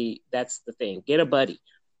 that's the thing. Get a buddy,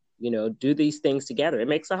 do these things together. It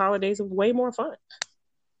makes the holidays way more fun.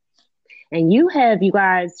 And you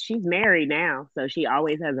guys, she's married now, so she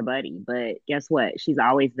always has a buddy. But guess what? She's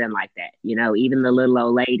always been like that. Even the little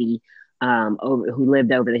old lady who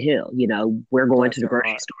lived over the hill, we're going to Bless the her grocery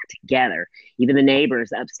heart. store together. Even the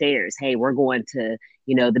neighbors upstairs, hey, we're going to,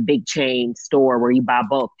 the big chain store where you buy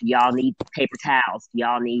bulk. Do y'all need paper towels? Do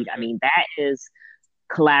y'all need, I Mm-hmm. mean, that is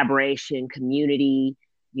collaboration, community,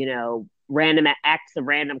 random acts of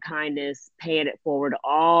random kindness, paying it forward,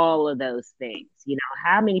 all of those things.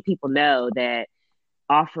 How many people know that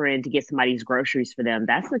offering to get somebody's groceries for them,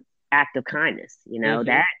 that's an act of kindness, Mm-hmm.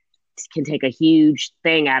 that can take a huge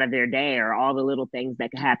thing out of their day or all the little things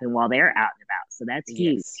that can happen while they're out and about. So that's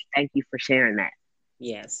huge. Yes. Thank you for sharing that.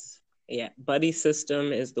 Yes. Yeah. Buddy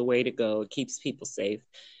system is the way to go. It keeps people safe.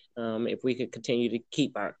 If we could continue to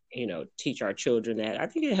keep teach our children that, I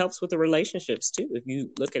think it helps with the relationships too. If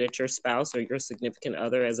you look at your spouse or your significant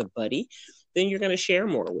other as a buddy, then you're going to share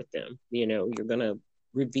more with them. You're going to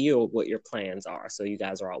reveal what your plans are. So you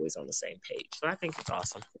guys are always on the same page. So I think it's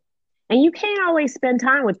awesome. And you can't always spend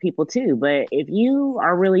time with people too. But if you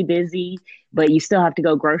are really busy, but you still have to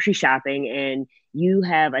go grocery shopping and you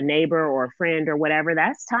have a neighbor or a friend or whatever,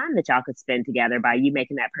 that's time that y'all could spend together by you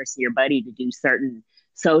making that person your buddy to do certain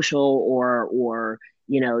social or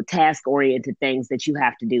task oriented things that you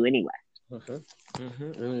have to do anyway. Mm-hmm.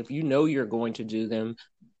 Mm-hmm. And if you know you're going to do them,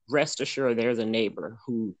 rest assured there's a neighbor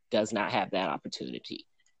who does not have that opportunity.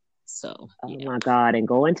 So, Oh yeah. my God. And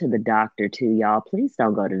going to the doctor too, y'all. Please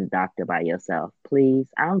don't go to the doctor by yourself. Please.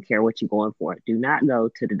 I don't care what you're going for. Do not go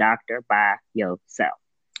to the doctor by yourself.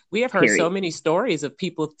 We have heard so Period. many stories of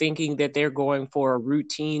people thinking that they're going for a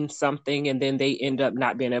routine something and then they end up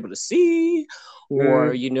not being able to see,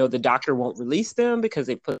 or, the doctor won't release them because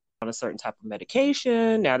they put on a certain type of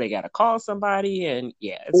medication. Now they got to call somebody. And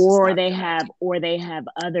yeah, it's just or not a they good have idea. or they have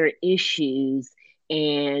other issues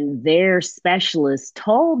and their specialist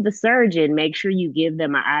told the surgeon make sure you give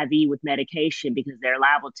them an IV with medication because they're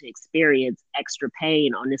liable to experience extra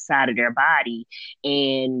pain on this side of their body,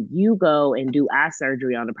 and you go and do eye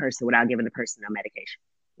surgery on the person without giving the person no medication.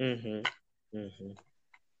 Mm-hmm. Mm-hmm.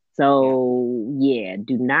 So, yeah,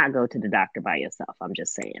 do not go to the doctor by yourself. I'm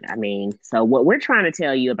just saying. I mean, so what we're trying to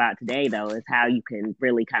tell you about today, though, is how you can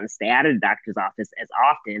really kind of stay out of the doctor's office as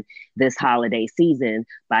often this holiday season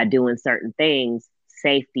by doing certain things.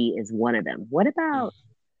 Safety is one of them. What about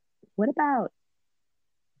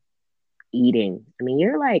eating? I mean,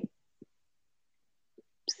 you're like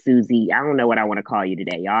Susie. I don't know what I want to call you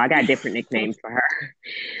today, y'all. I got different nicknames for her.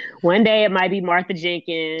 One day it might be Martha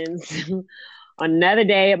Jenkins. Another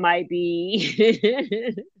day it might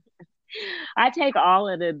be I take all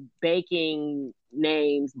of the baking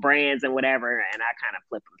names, brands, and whatever, and I kind of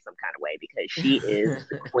flip them some kind of way because she is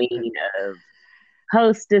the queen of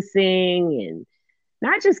hostessing and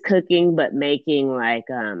not just cooking, but making like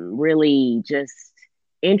really just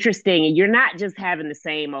interesting. And you're not just having the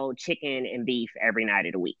same old chicken and beef every night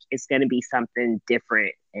of the week. It's going to be something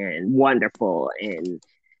different and wonderful and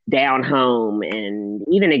down home and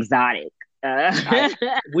even exotic. I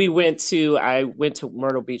went to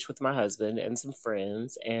Myrtle Beach with my husband and some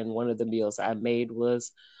friends, and one of the meals I made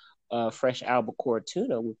was fresh albacore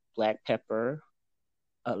tuna with black pepper,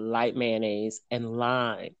 light mayonnaise, and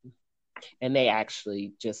lime. And they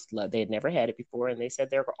actually just loved. They had never had it before, and they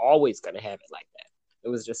said they were always going to have it like that. It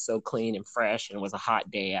was just so clean and fresh, and it was a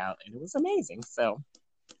hot day out, and it was amazing. So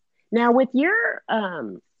now with your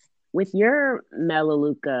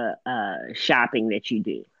Melaleuca shopping that you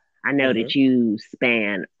do, I know mm-hmm, that you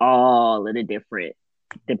span all of the different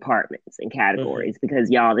departments and mm-hmm, categories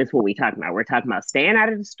because y'all, this is what we're talking about. We're talking about staying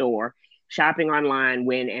out of the store, shopping online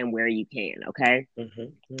when and where you can. Okay.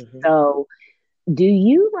 mm-hmm, mm-hmm. So do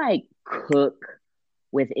you like cook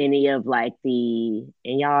with any of like and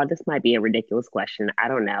y'all, this might be a ridiculous question. I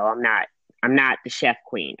don't know. I'm not the chef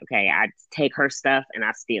queen. Okay. I take her stuff and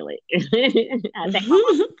I steal it. I take my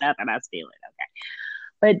mom's stuff and I steal it. Okay.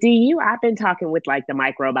 But I've been talking with like the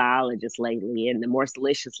microbiologist lately and the more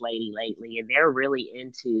delicious lady lately, and they're really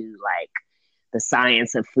into like the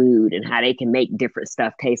science of food and how they can make different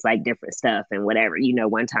stuff taste like different stuff and whatever.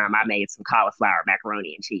 One time I made some cauliflower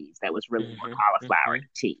macaroni and cheese that was really more cauliflower Mm-hmm. than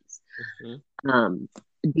cheese. Mm-hmm.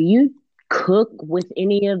 Do you cook with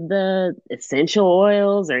any of the essential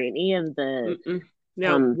oils or any of the Mm-mm.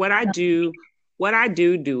 Now, um what I do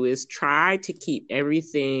is try to keep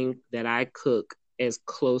everything that I cook as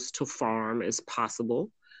close to farm as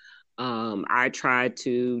possible. I try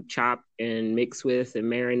to chop and mix with and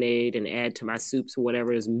marinate and add to my soups or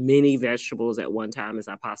whatever as many vegetables at one time as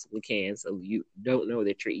I possibly can. So you don't know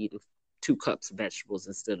that you're eating 2 cups of vegetables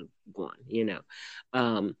instead of one.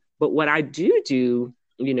 But what I do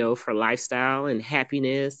for lifestyle and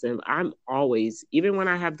happiness. And I'm always, even when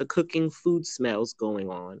I have the cooking food smells going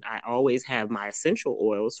on, I always have my essential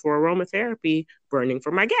oils for aromatherapy burning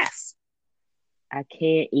for my gas. I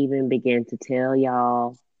can't even begin to tell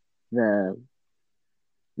y'all the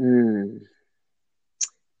mm,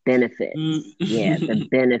 benefits. Yeah, the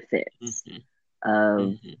benefits Mm-hmm. of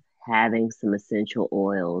Mm-hmm. having some essential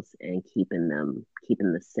oils and keeping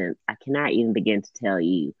the scent. I cannot even begin to tell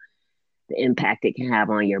you the impact it can have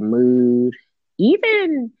on your mood.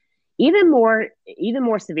 Even even more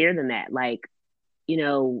severe than that. Like,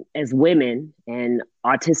 as women and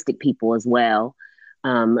autistic people as well,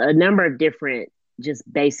 a number of different just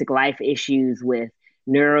basic life issues with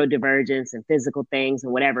neurodivergence and physical things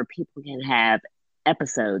and whatever, people can have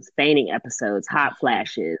episodes, fainting episodes, hot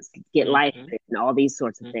flashes, get lightheaded, and all these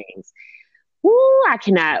sorts of things. Ooh, I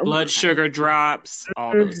cannot. Blood sugar drops,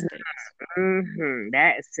 all those things.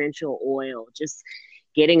 That essential oil, just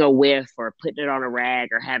getting a whiff or putting it on a rag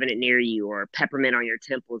or having it near you, or peppermint on your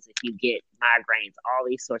temples if you get migraines, all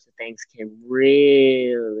these sorts of things can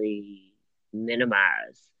really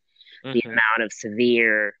minimize the amount of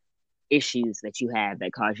severe issues that you have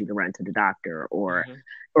that cause you to run to the doctor, or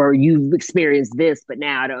you've experienced this, but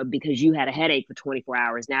now because you had a headache for 24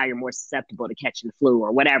 hours, now you're more susceptible to catching the flu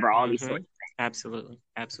or whatever, all these sorts of things.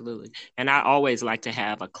 Absolutely. And I always like to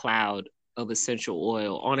have a cloud of essential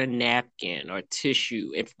oil on a napkin or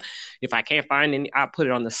tissue. If I can't find any, I put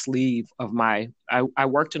it on the sleeve of I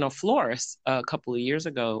worked in a florist a couple of years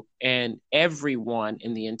ago, and everyone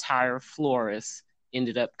in the entire florist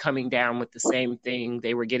ended up coming down with the same thing.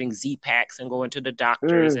 They were getting Z-Packs and going to the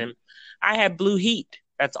doctors, and I had blue heat.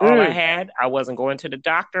 That's all I had. I wasn't going to the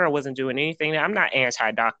doctor. I wasn't doing anything. I'm not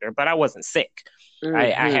anti-doctor, but I wasn't sick.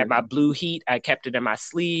 I had my blue heat. I kept it in my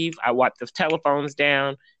sleeve. I wiped the telephones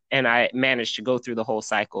down, and I managed to go through the whole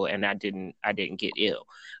cycle, and I didn't get ill.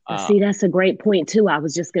 See, that's a great point too. I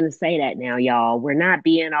was just going to say that now, y'all. We're not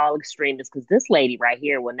being all extremists, because this lady right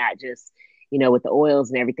here will not just, with the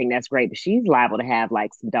oils and everything, that's great, but she's liable to have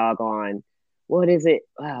like some doggone, what is it,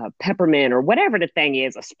 peppermint or whatever the thing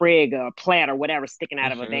is, a sprig or a plant or whatever sticking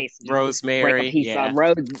out of a vase. Rosemary. Break a piece of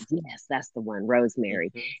rose. Yes, that's the one,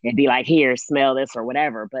 rosemary. And be like, here, smell this or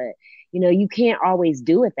whatever. But, you can't always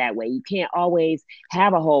do it that way. You can't always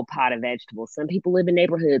have a whole pot of vegetables. Some people live in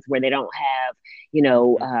neighborhoods where they don't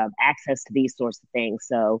have, access to these sorts of things.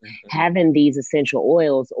 So having these essential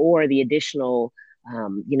oils or the additional,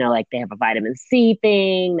 like they have a vitamin C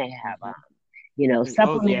thing, they have,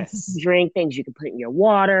 supplements, drink, things you can put in your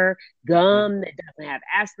water, gum that doesn't have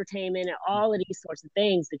aspartame in it, all of these sorts of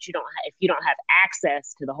things that you don't have, if you don't have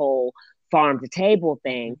access to the whole farm to table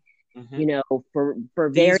thing,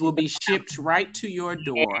 for these will be shipped right to your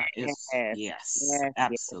door. Yes,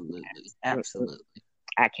 absolutely.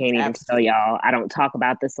 I can't even tell y'all. I don't talk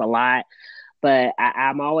about this a lot, but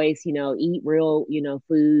I'm always, eat real,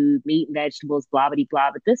 food, meat and vegetables, blah, blah,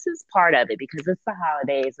 blah. But this is part of it because it's the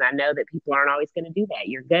holidays. And I know that people aren't always going to do that.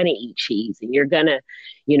 You're going to eat cheese and you're going to,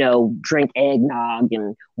 drink eggnog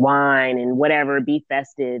and wine and whatever, be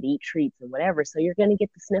festive, eat treats and whatever. So you're going to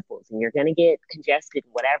get the sniffles and you're going to get congested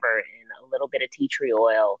and whatever. And a little bit of tea tree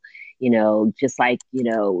oil, just like,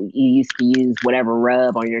 you used to use whatever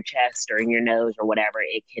rub on your chest or in your nose or whatever,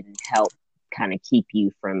 it can help kind of keep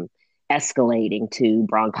you from escalating to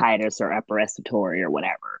bronchitis or upper respiratory or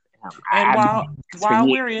whatever. And while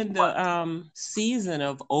we're in the season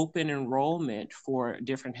of open enrollment for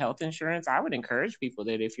different health insurance, I would encourage people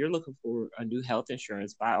that if you're looking for a new health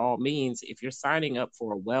insurance, by all means, if you're signing up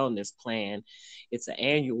for a wellness plan, it's an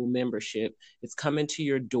annual membership. It's coming to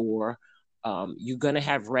your door. You're going to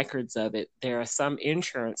have records of it. There are some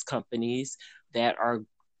insurance companies that are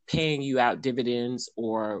paying you out dividends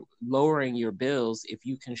or lowering your bills if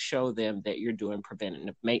you can show them that you're doing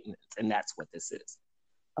preventative maintenance. And that's what this is.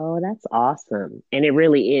 Oh, that's awesome. And it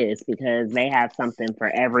really is, because they have something for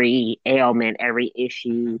every ailment, every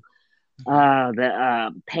issue.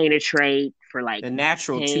 The penetrate for like the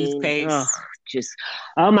natural toothpaste.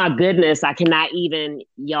 Oh my goodness. I cannot even,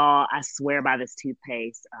 y'all, I swear by this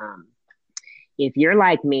toothpaste. If you're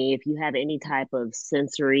like me, if you have any type of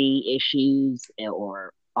sensory issues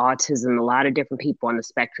or autism, a lot of different people on the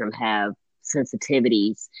spectrum have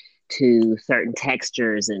sensitivities to certain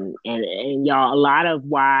textures and y'all, a lot of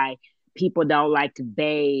why people don't like to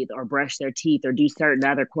bathe or brush their teeth or do certain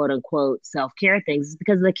other quote unquote self-care things is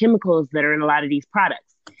because of the chemicals that are in a lot of these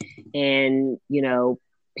products. And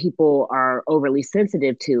people are overly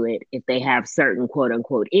sensitive to it if they have certain quote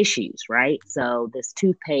unquote issues, right? So this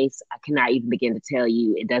toothpaste, I cannot even begin to tell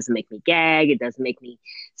you, it doesn't make me gag. It doesn't make me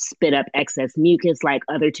spit up excess mucus like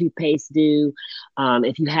other toothpastes do.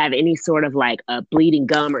 If you have any sort of like a bleeding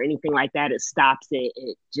gum or anything like that, it stops it.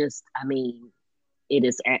 It just, I mean, it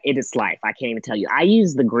is life. I can't even tell you. I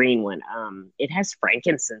use the green one. It has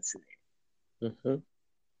frankincense in it.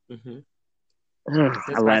 Mm-hmm. Mm-hmm.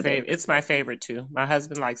 I love it. It's my favorite too. My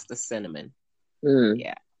husband likes the cinnamon. Mm.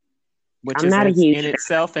 Yeah. Which I'm is not a huge in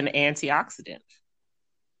itself an antioxidant.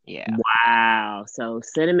 Yeah. Wow. So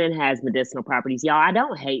cinnamon has medicinal properties. Y'all, I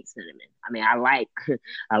don't hate cinnamon. I mean, I like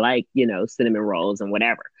I like, cinnamon rolls and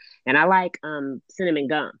whatever. And I like cinnamon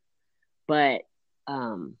gum. But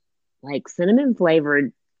like cinnamon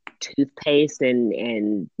flavored toothpaste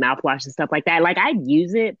and mouthwash and stuff like that. Like I'd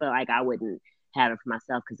use it, but like I wouldn't have it for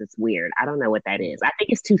myself because it's weird. I don't know what that is. I think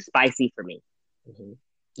it's too spicy for me. Mm-hmm.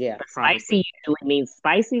 Yeah, spicy usually means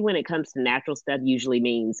spicy when it comes to natural stuff usually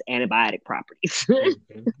means antibiotic properties.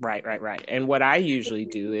 Mm-hmm. Right. And what I usually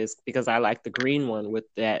do is, because I like the green one with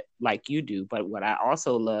that, like you do, but what I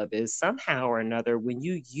also love is somehow or another, when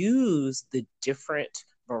you use the different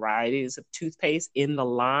varieties of toothpaste in the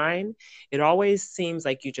line, it always seems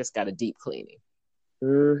like you just got a deep cleaning.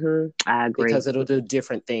 Mm-hmm. I agree. Because it'll do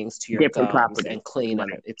different things to your different gums properties. and clean them.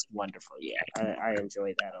 It's wonderful. Yeah, I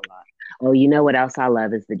enjoy that a lot. Oh, you know what else I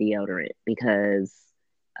love is the deodorant, because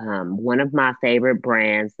one of my favorite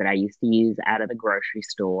brands that I used to use out of the grocery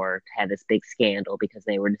store had this big scandal because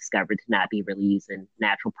they were discovered to not be really using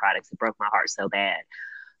natural products. It broke my heart so bad.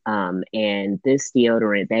 And this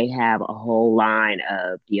deodorant, they have a whole line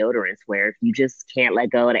of deodorants where if you just can't let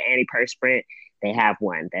go of the antiperspirant, they have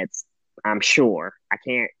one that's, I'm sure, I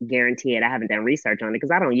can't guarantee it. I haven't done research on it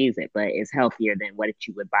because I don't use it, but it's healthier than what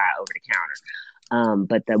you would buy over the counter.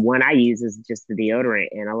 But the one I use is just the deodorant.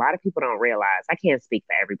 And a lot of people don't realize, I can't speak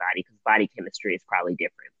for everybody because body chemistry is probably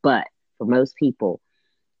different. But for most people,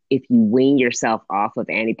 if you wean yourself off of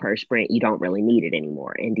antiperspirant, you don't really need it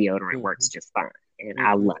anymore. And deodorant works just fine. And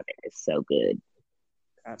I love it. It's so good.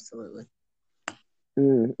 Absolutely.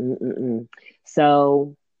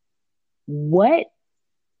 So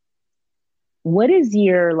what is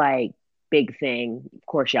your like big thing? Of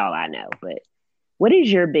course, y'all I know, but what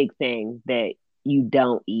is your big thing that you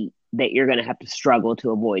don't eat that you're going to have to struggle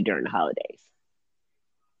to avoid during the holidays?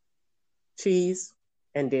 Cheese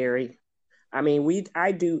and dairy. I mean,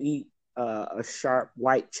 I do eat a sharp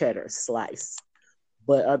white cheddar slice,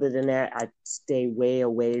 but other than that, I stay way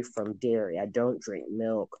away from dairy. I don't drink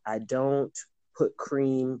milk. I don't put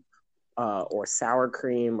cream or sour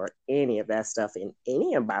cream or any of that stuff in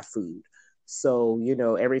any of my food. So,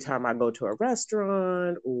 every time I go to a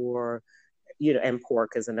restaurant or, and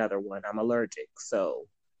pork is another one, I'm allergic. So,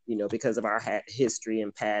 because of our history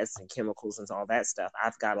and past and chemicals and all that stuff,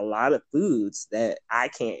 I've got a lot of foods that I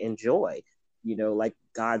can't enjoy, like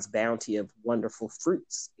God's bounty of wonderful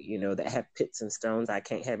fruits, that have pits and stones. I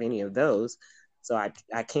can't have any of those. So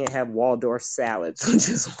I can't have Waldorf salads, which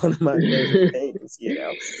is one of my favorite things,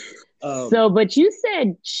 So, but you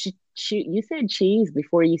said you said cheese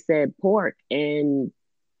before you said pork, and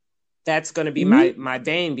that's going to be my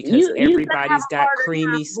vein because everybody's got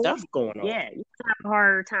creamy stuff going on. Yeah, you have a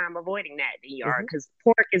harder time avoiding that than you are, because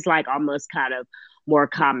pork is like almost kind of more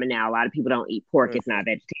common now. A lot of people don't eat pork if not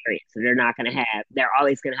vegetarian, so they're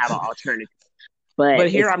always going to have an alternative. But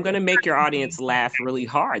here I'm going to make your audience laugh really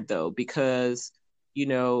hard though, because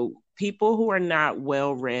people who are not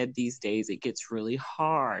well read these days, it gets really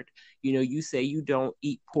hard. You say you don't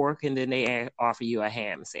eat pork and then they offer you a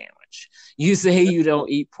ham sandwich. You say you don't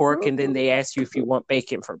eat pork and then they ask you if you want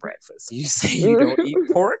bacon for breakfast. You say you don't eat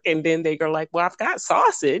pork and then they go like, well, I've got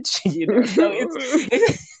sausage. So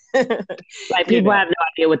it's like people have no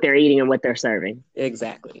idea what they're eating and what they're serving.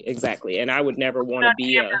 Exactly. And I would never want to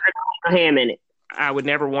be a ham in it. I would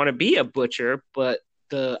never want to be a butcher, but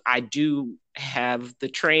I do have the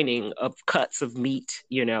training of cuts of meat.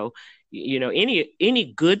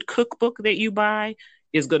 Any good cookbook that you buy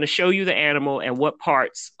is going to show you the animal and what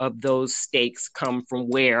parts of those steaks come from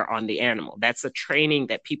where on the animal. That's a training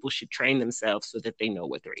that people should train themselves so that they know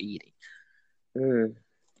what they're eating.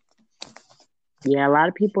 Yeah, a lot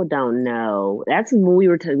of people don't know. That's when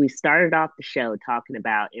we started off the show talking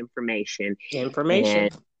about information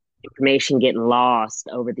getting lost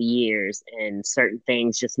over the years, and certain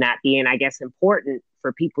things just not being, I guess, important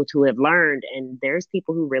for people to have learned. And there's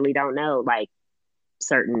people who really don't know, like,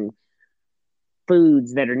 certain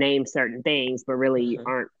foods that are named certain things, but really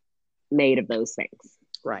aren't made of those things.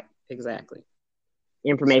 Right. Exactly.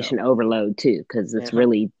 Information overload too, because it's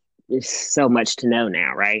really, there's so much to know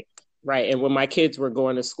now, right? Right. And when my kids were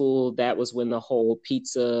going to school, that was when the whole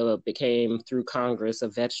pizza became, through Congress, a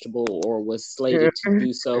vegetable or was slated to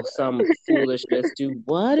do so. Some foolishness. Dude,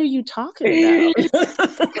 what are you talking about?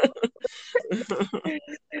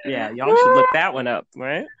 Yeah, y'all should look that one up,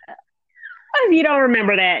 right? If you don't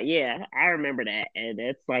remember that, yeah, I remember that. And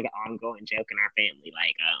it's like an ongoing joke in our family.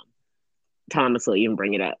 Like, Thomas will even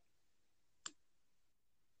bring it up.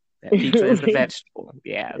 That pizza is a vegetable.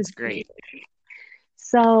 Yeah, it's great.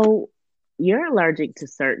 So you're allergic to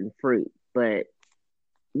certain fruit, but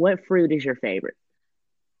what fruit is your favorite?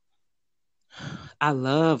 I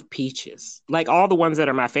love peaches. Like all the ones that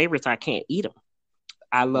are my favorites, I can't eat them.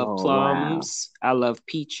 I love Oh, wow. plums. I love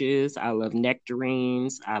peaches. I love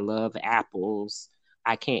nectarines. I love apples.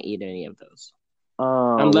 I can't eat any of those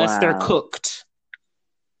Oh, unless they're wow. cooked.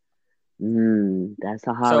 That's a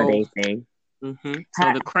So, holiday thing. so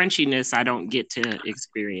the crunchiness, I don't get to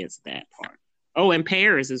experience that part. Oh, and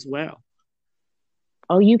pears as well.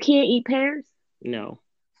 Oh, you can't eat pears? No,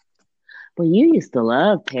 Well, you used to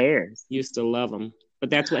love pears. used to love them, but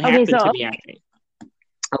that's what Okay, happened to me, I think.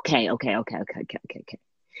 okay.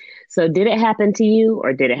 So did it happen to you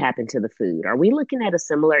or did it happen to the food? Are we looking at a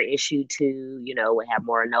similar issue to, we have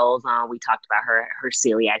Maura Knowles on. We talked about her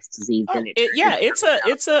celiac disease and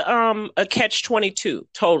It's a catch-22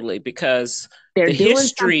 totally, because they're the doing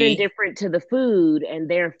something history. different to the food and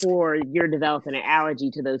therefore you're developing an allergy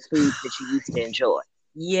to those foods that you used to enjoy.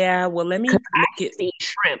 Yeah, well, let me Because I make used it. to eat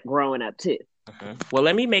shrimp growing up too. Well,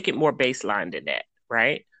 let me make it more baseline than that,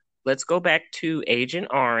 right? Let's go back to Agent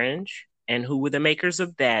Orange, and who the makers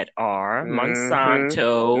of that are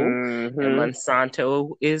Monsanto. And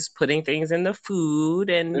Monsanto is putting things in the food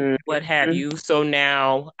and what have you. So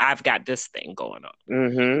now I've got this thing going on.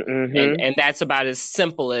 And that's about as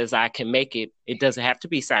simple as I can make it. It doesn't have to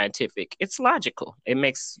be scientific. It's logical. It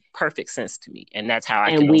makes perfect sense to me. And that's how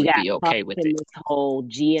I And can we only got be caught okay with in it. this whole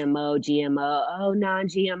GMO, oh,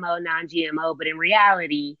 non-GMO. But in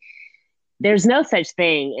reality, there's no such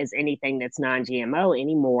thing as anything that's non-GMO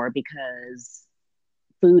anymore because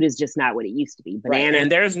food is just not what it used to be. Right.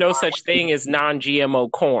 And there's no such thing as non-GMO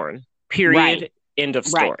corn. Period. Right. End of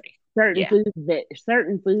story.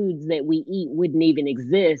 Certain foods that we eat wouldn't even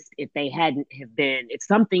exist if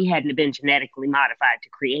something hadn't been genetically modified to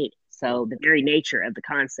create it. So the very nature of the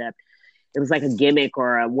concept, it was like a gimmick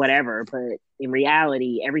or a whatever, but in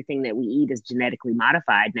reality, everything that we eat is genetically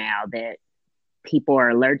modified now, that people are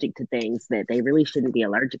allergic to things that they really shouldn't be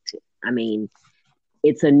allergic to. I mean,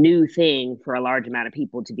 it's a new thing for a large amount of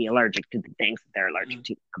people to be allergic to the things that they're allergic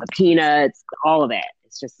to. The peanuts, all of that.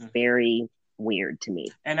 It's just very weird to me.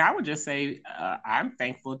 And I would just say I'm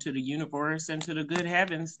thankful to the universe and to the good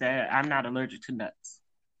heavens that I'm not allergic to nuts.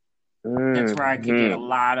 That's where I could get a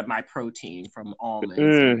lot of my protein, from almonds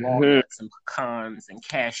and walnuts and pecans and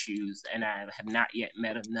cashews, and I have not yet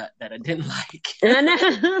met a nut that I didn't like.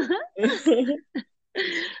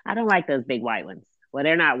 I don't like those big white ones. Well,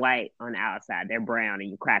 they're not white on the outside. They're brown, and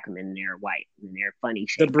you crack them and they're white, and they're funny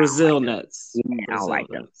shaped. The Brazil nuts. Yeah, I don't like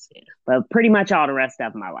those. Yeah. But pretty much all the rest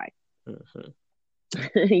of them I like.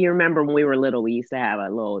 You remember when we were little, we used to have a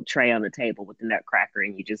little tray on the table with the nutcracker,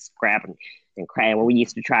 and you just grab them and crack. Well, we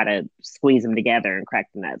used to try to squeeze them together and crack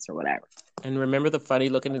the nuts or whatever. And remember the funny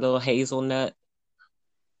looking little hazelnut,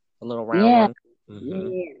 the little round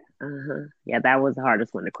one. Yeah, that was the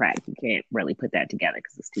hardest one to crack. You can't really put that together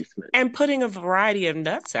because it's too smooth. And putting a variety of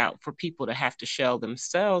nuts out for people to have to shell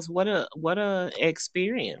themselves, what a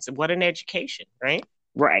experience, what an education, right?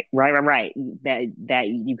 Right. That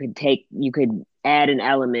you could add an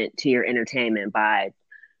element to your entertainment by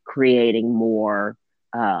creating more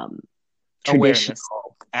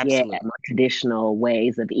traditional, more traditional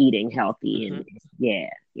ways of eating healthy, and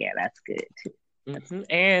that's good too.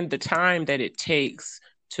 And the time that it takes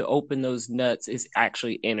to open those nuts is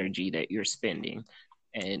actually energy that you're spending,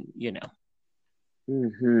 and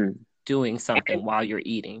doing something while you're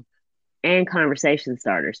eating, and conversation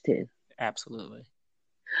starters too. Absolutely.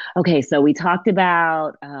 Okay, so we talked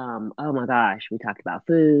about, oh my gosh, we talked about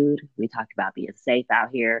food. We talked about being safe out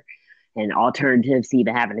here and alternatives to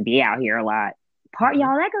even having to be out here a lot.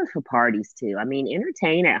 Y'all, that goes for parties too. I mean,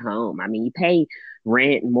 entertain at home. I mean, you pay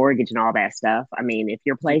rent and mortgage and all that stuff. I mean, if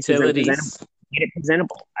your place is presentable, get it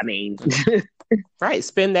presentable. I mean, right.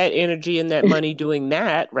 Spend that energy and that money doing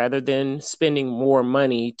that rather than spending more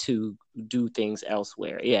money to do things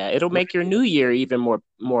elsewhere. Yeah, it'll make your new year even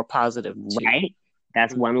more positive too. Right.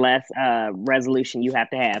 That's one less resolution you have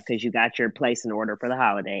to have because you got your place in order for the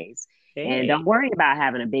holidays. And Hey. don't worry about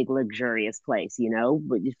having a big luxurious place,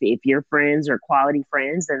 but if your friends are quality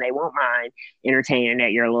friends, then they won't mind entertaining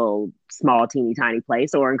at your little small teeny tiny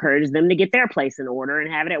place, or encourage them to get their place in order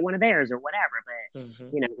and have it at one of theirs or whatever. But Hmm.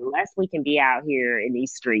 the less we can be out here in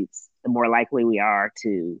these streets, the more likely we are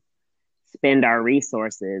to spend our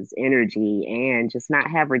resources, energy, and just not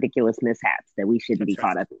have ridiculous mishaps that we shouldn't be That's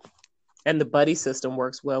right. caught up in. And the buddy system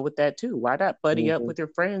works well with that too. Why not buddy up Mm-hmm. with your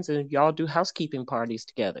friends and y'all do housekeeping parties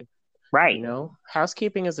together? Right,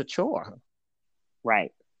 Housekeeping is a chore.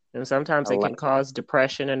 right. And I sometimes it love can it. cause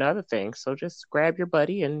depression and other things. So just grab your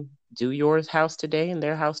buddy and do your house today and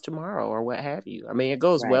their house tomorrow or what have you. I mean, it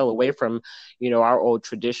goes Right, well away from, our old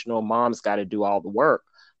traditional moms got to do all the work.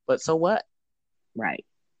 But so what? right.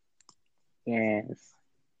 Yes.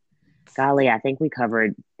 Golly, I think we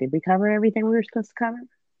covered. Did we cover everything we were supposed to cover?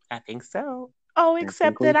 I think so. Oh, I think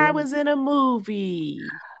except we that I did. was in a movie.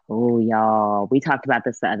 Oh, y'all, we talked about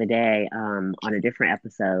this the other day on a different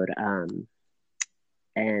episode,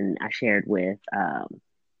 and I shared with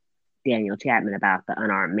Daniel Chapman about the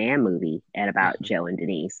Unarmed Man movie and about Mhm. Joe and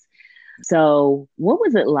Denise. So, what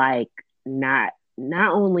was it like? Not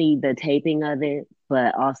only the taping of it,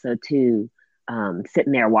 but also too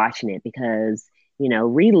sitting there watching it, because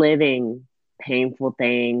reliving painful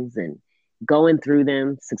things and going through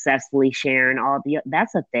them successfully, sharing all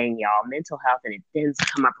that's a thing, y'all. Mental health, and it tends to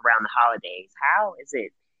come up around the holidays.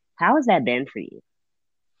 How has that been for you?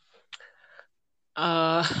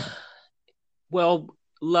 Uh, well,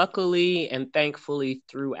 luckily and thankfully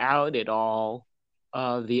throughout it all,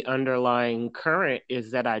 the underlying current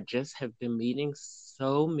is that I just have been meeting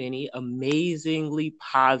so many amazingly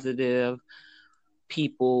positive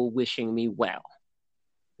people wishing me well.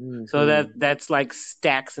 So Mm-hmm. that's like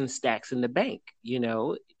stacks and stacks in the bank, If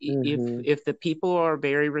Mm-hmm. if the people are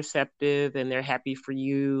very receptive and they're happy for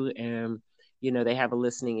you and they have a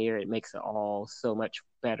listening ear, it makes it all so much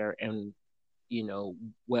better and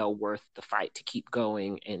well worth the fight to keep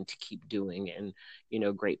going and to keep doing. And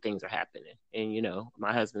great things are happening. And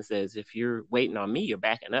my husband says, if you're waiting on me, you're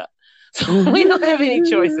backing up. So we don't have any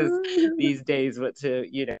choices these days but to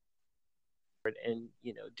and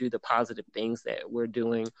do the positive things that we're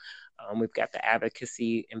doing. We've got the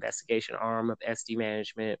advocacy investigation arm of SD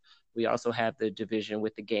management. We also have the division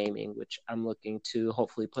with the gaming, which I'm looking to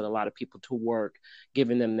hopefully put a lot of people to work,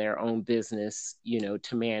 giving them their own business,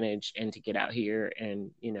 to manage and to get out here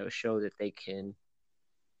and show that they can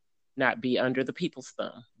not be under the people's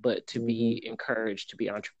thumb, but to Mm-hmm. be encouraged to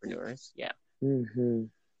be entrepreneurs. Yeah. Mm-hmm.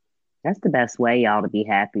 That's the best way, y'all, to be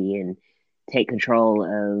happy and take control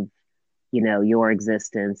of, your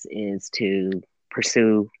existence, is to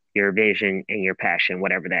pursue your vision and your passion,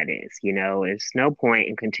 whatever that is. There's no point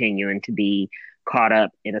in continuing to be caught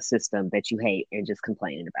up in a system that you hate and just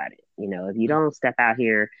complaining about it. If you don't step out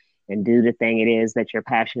here and do the thing it is that you're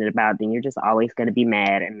passionate about, then you're just always going to be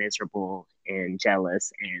mad and miserable and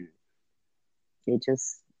jealous. And it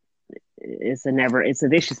just it's a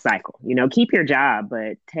vicious cycle. Keep your job,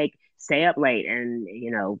 but stay up late and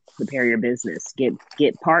prepare your business.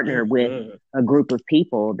 Get partner with Mm-hmm. a group of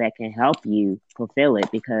people that can help you fulfill it,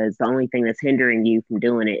 because the only thing that's hindering you from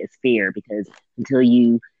doing it is fear. Because until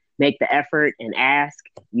you make the effort and ask,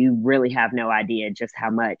 you really have no idea just how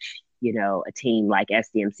much a team like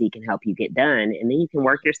SDMC can help you get done, and then you can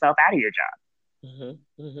work yourself out of your job.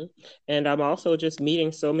 Mm-hmm. Mm-hmm. And I'm also just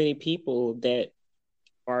meeting so many people that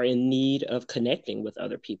are in need of connecting with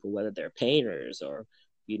other people, whether they're painters or,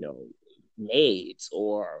 you know, maids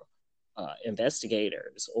or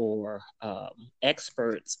investigators or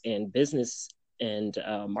experts in business and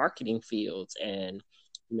marketing fields. And,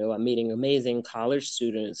 I'm meeting amazing college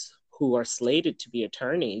students who are slated to be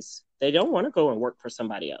attorneys. They don't want to go and work for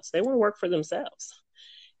somebody else. They want to work for themselves,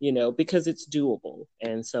 because it's doable.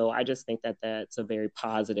 And so I just think that that's a very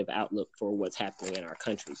positive outlook for what's happening in our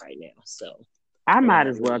country right now. So I might I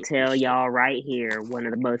as well really tell appreciate y'all it. right here, one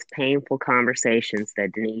of the most painful conversations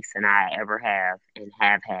that Denise and I ever have and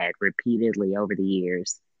have had repeatedly over the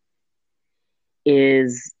years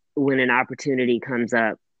is when an opportunity comes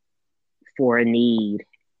up for a need,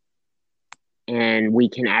 and we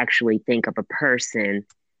can actually think of a person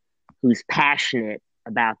who's passionate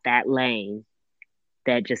about that lane,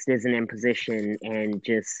 that just isn't in position and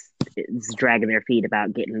just is dragging their feet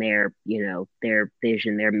about getting their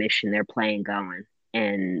vision, their mission, their plan going.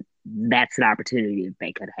 And that's an opportunity that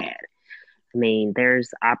they could have had. I mean, there's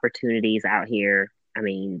opportunities out here. I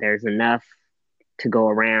mean, there's enough to go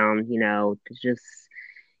around, to just,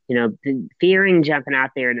 fearing jumping out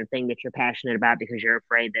there and the thing that you're passionate about because you're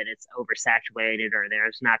afraid that it's oversaturated or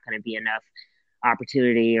there's not going to be enough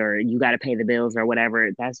opportunity or you got to pay the bills or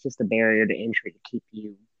whatever. That's just a barrier to entry to keep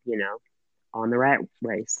you, on the rat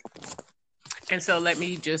race. And so let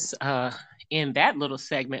me just end that little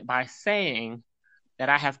segment by saying that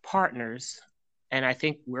I have partners, and I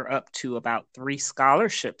think we're up to about 3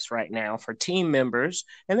 scholarships right now for team members.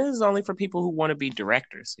 And this is only for people who want to be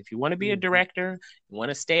directors. If you want to be a director, you want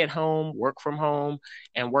to stay at home, work from home,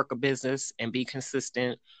 and work a business and be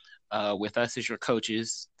consistent with us as your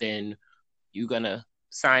coaches, then you're going to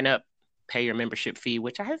sign up, pay your membership fee,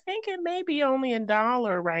 which I think it may be only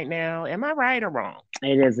 $1 right now. Am I right or wrong?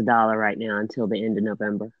 It is $1 right now until the end of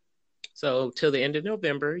November. So till the end of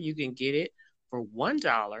November, you can get it for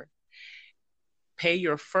 $1.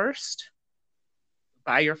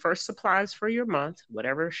 Buy your first supplies for your month,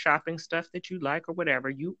 whatever shopping stuff that you like or whatever,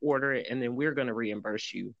 you order it, and then we're going to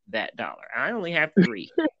reimburse you that dollar. I only have 3.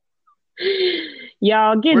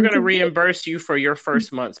 Y'all we're going to reimburse you for your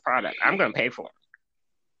first month's product. I'm going to pay for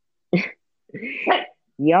it.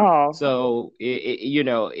 Y'all. So,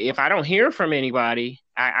 if I don't hear from anybody,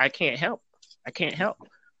 I can't help.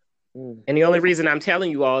 And the only reason I'm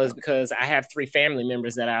telling you all is because I have 3 family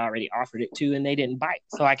members that I already offered it to, and they didn't bite.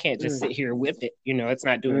 So I can't just sit here with it. It's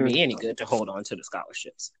not doing me any good to hold on to the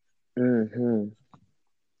scholarships. Mm-hmm.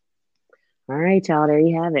 All right, y'all. There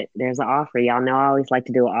you have it. There's an offer. Y'all know I always like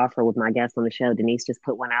to do an offer with my guests on the show. Denise just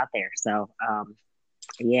put one out there. So,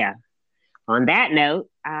 yeah. On that note,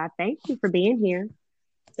 thank you for being here.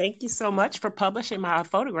 Thank you so much for publishing my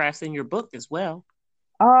photographs in your book as well.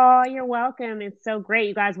 Oh, you're welcome. It's so great.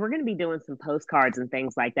 You guys, we're going to be doing some postcards and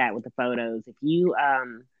things like that with the photos. If you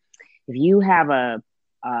have a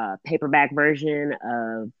paperback version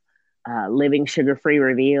of Living Sugar-Free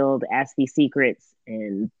Revealed, Ask These Secrets,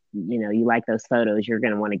 and you like those photos, you're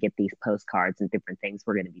going to want to get these postcards and different things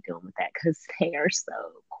we're going to be doing with that because they are so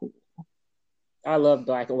cool. I love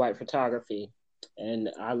black and white photography, and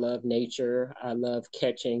I love nature. I love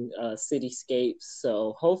catching cityscapes.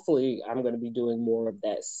 So hopefully I'm going to be doing more of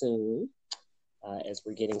that soon as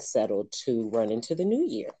we're getting settled to run into the new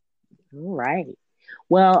year. All right.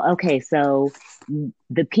 Well, okay, so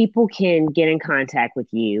the people can get in contact with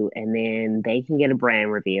you, and then they can get a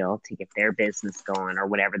brand reveal to get their business going or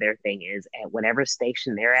whatever their thing is at whatever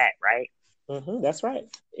station they're at, right? That's right.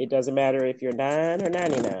 It doesn't matter if you're 9 or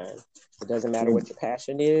 99. It doesn't matter what your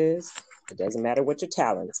passion is. It doesn't matter what your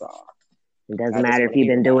talents are. It doesn't matter if you've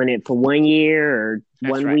been doing it for 1 year or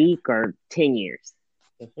 1 week or 10 years.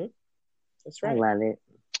 That's right. I love it.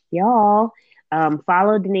 Y'all,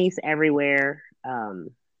 follow Denise everywhere.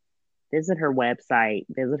 Visit her website,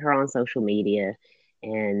 visit her on social media,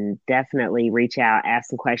 and definitely reach out, ask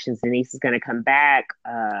some questions. Denise is going to come back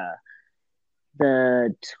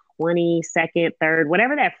the 22nd, 3rd,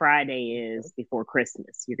 whatever that Friday is before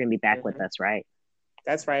Christmas. You're going to be back with us, right?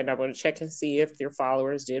 That's right. And I'm going to check and see if their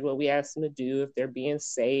followers did what we asked them to do, if they're being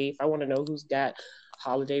safe. I want to know who's got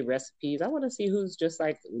holiday recipes. I want to see who's just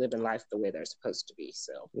like living life the way they're supposed to be.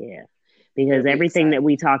 So yeah, because everything that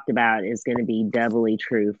we talked about is going to be doubly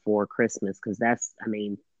true for Christmas, because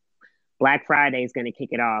Black Friday is going to kick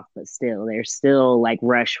it off, but still, there's still like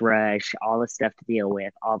rush, all the stuff to deal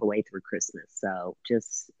with all the way through Christmas. So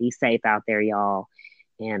just be safe out there, y'all.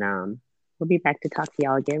 And we'll be back to talk to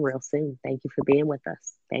y'all again real soon. Thank you for being with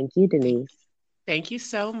us. Thank you, Denise. Thank you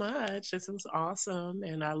so much. This was awesome.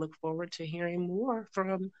 And I look forward to hearing more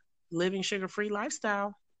from Living Sugar-Free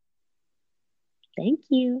Lifestyle. Thank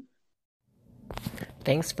you.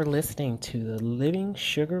 Thanks for listening to the Living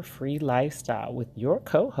Sugar-Free Lifestyle with your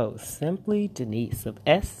co-host, Simply Denise of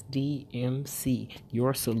SDMC,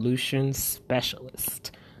 your solutions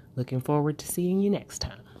specialist. Looking forward to seeing you next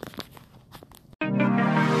time.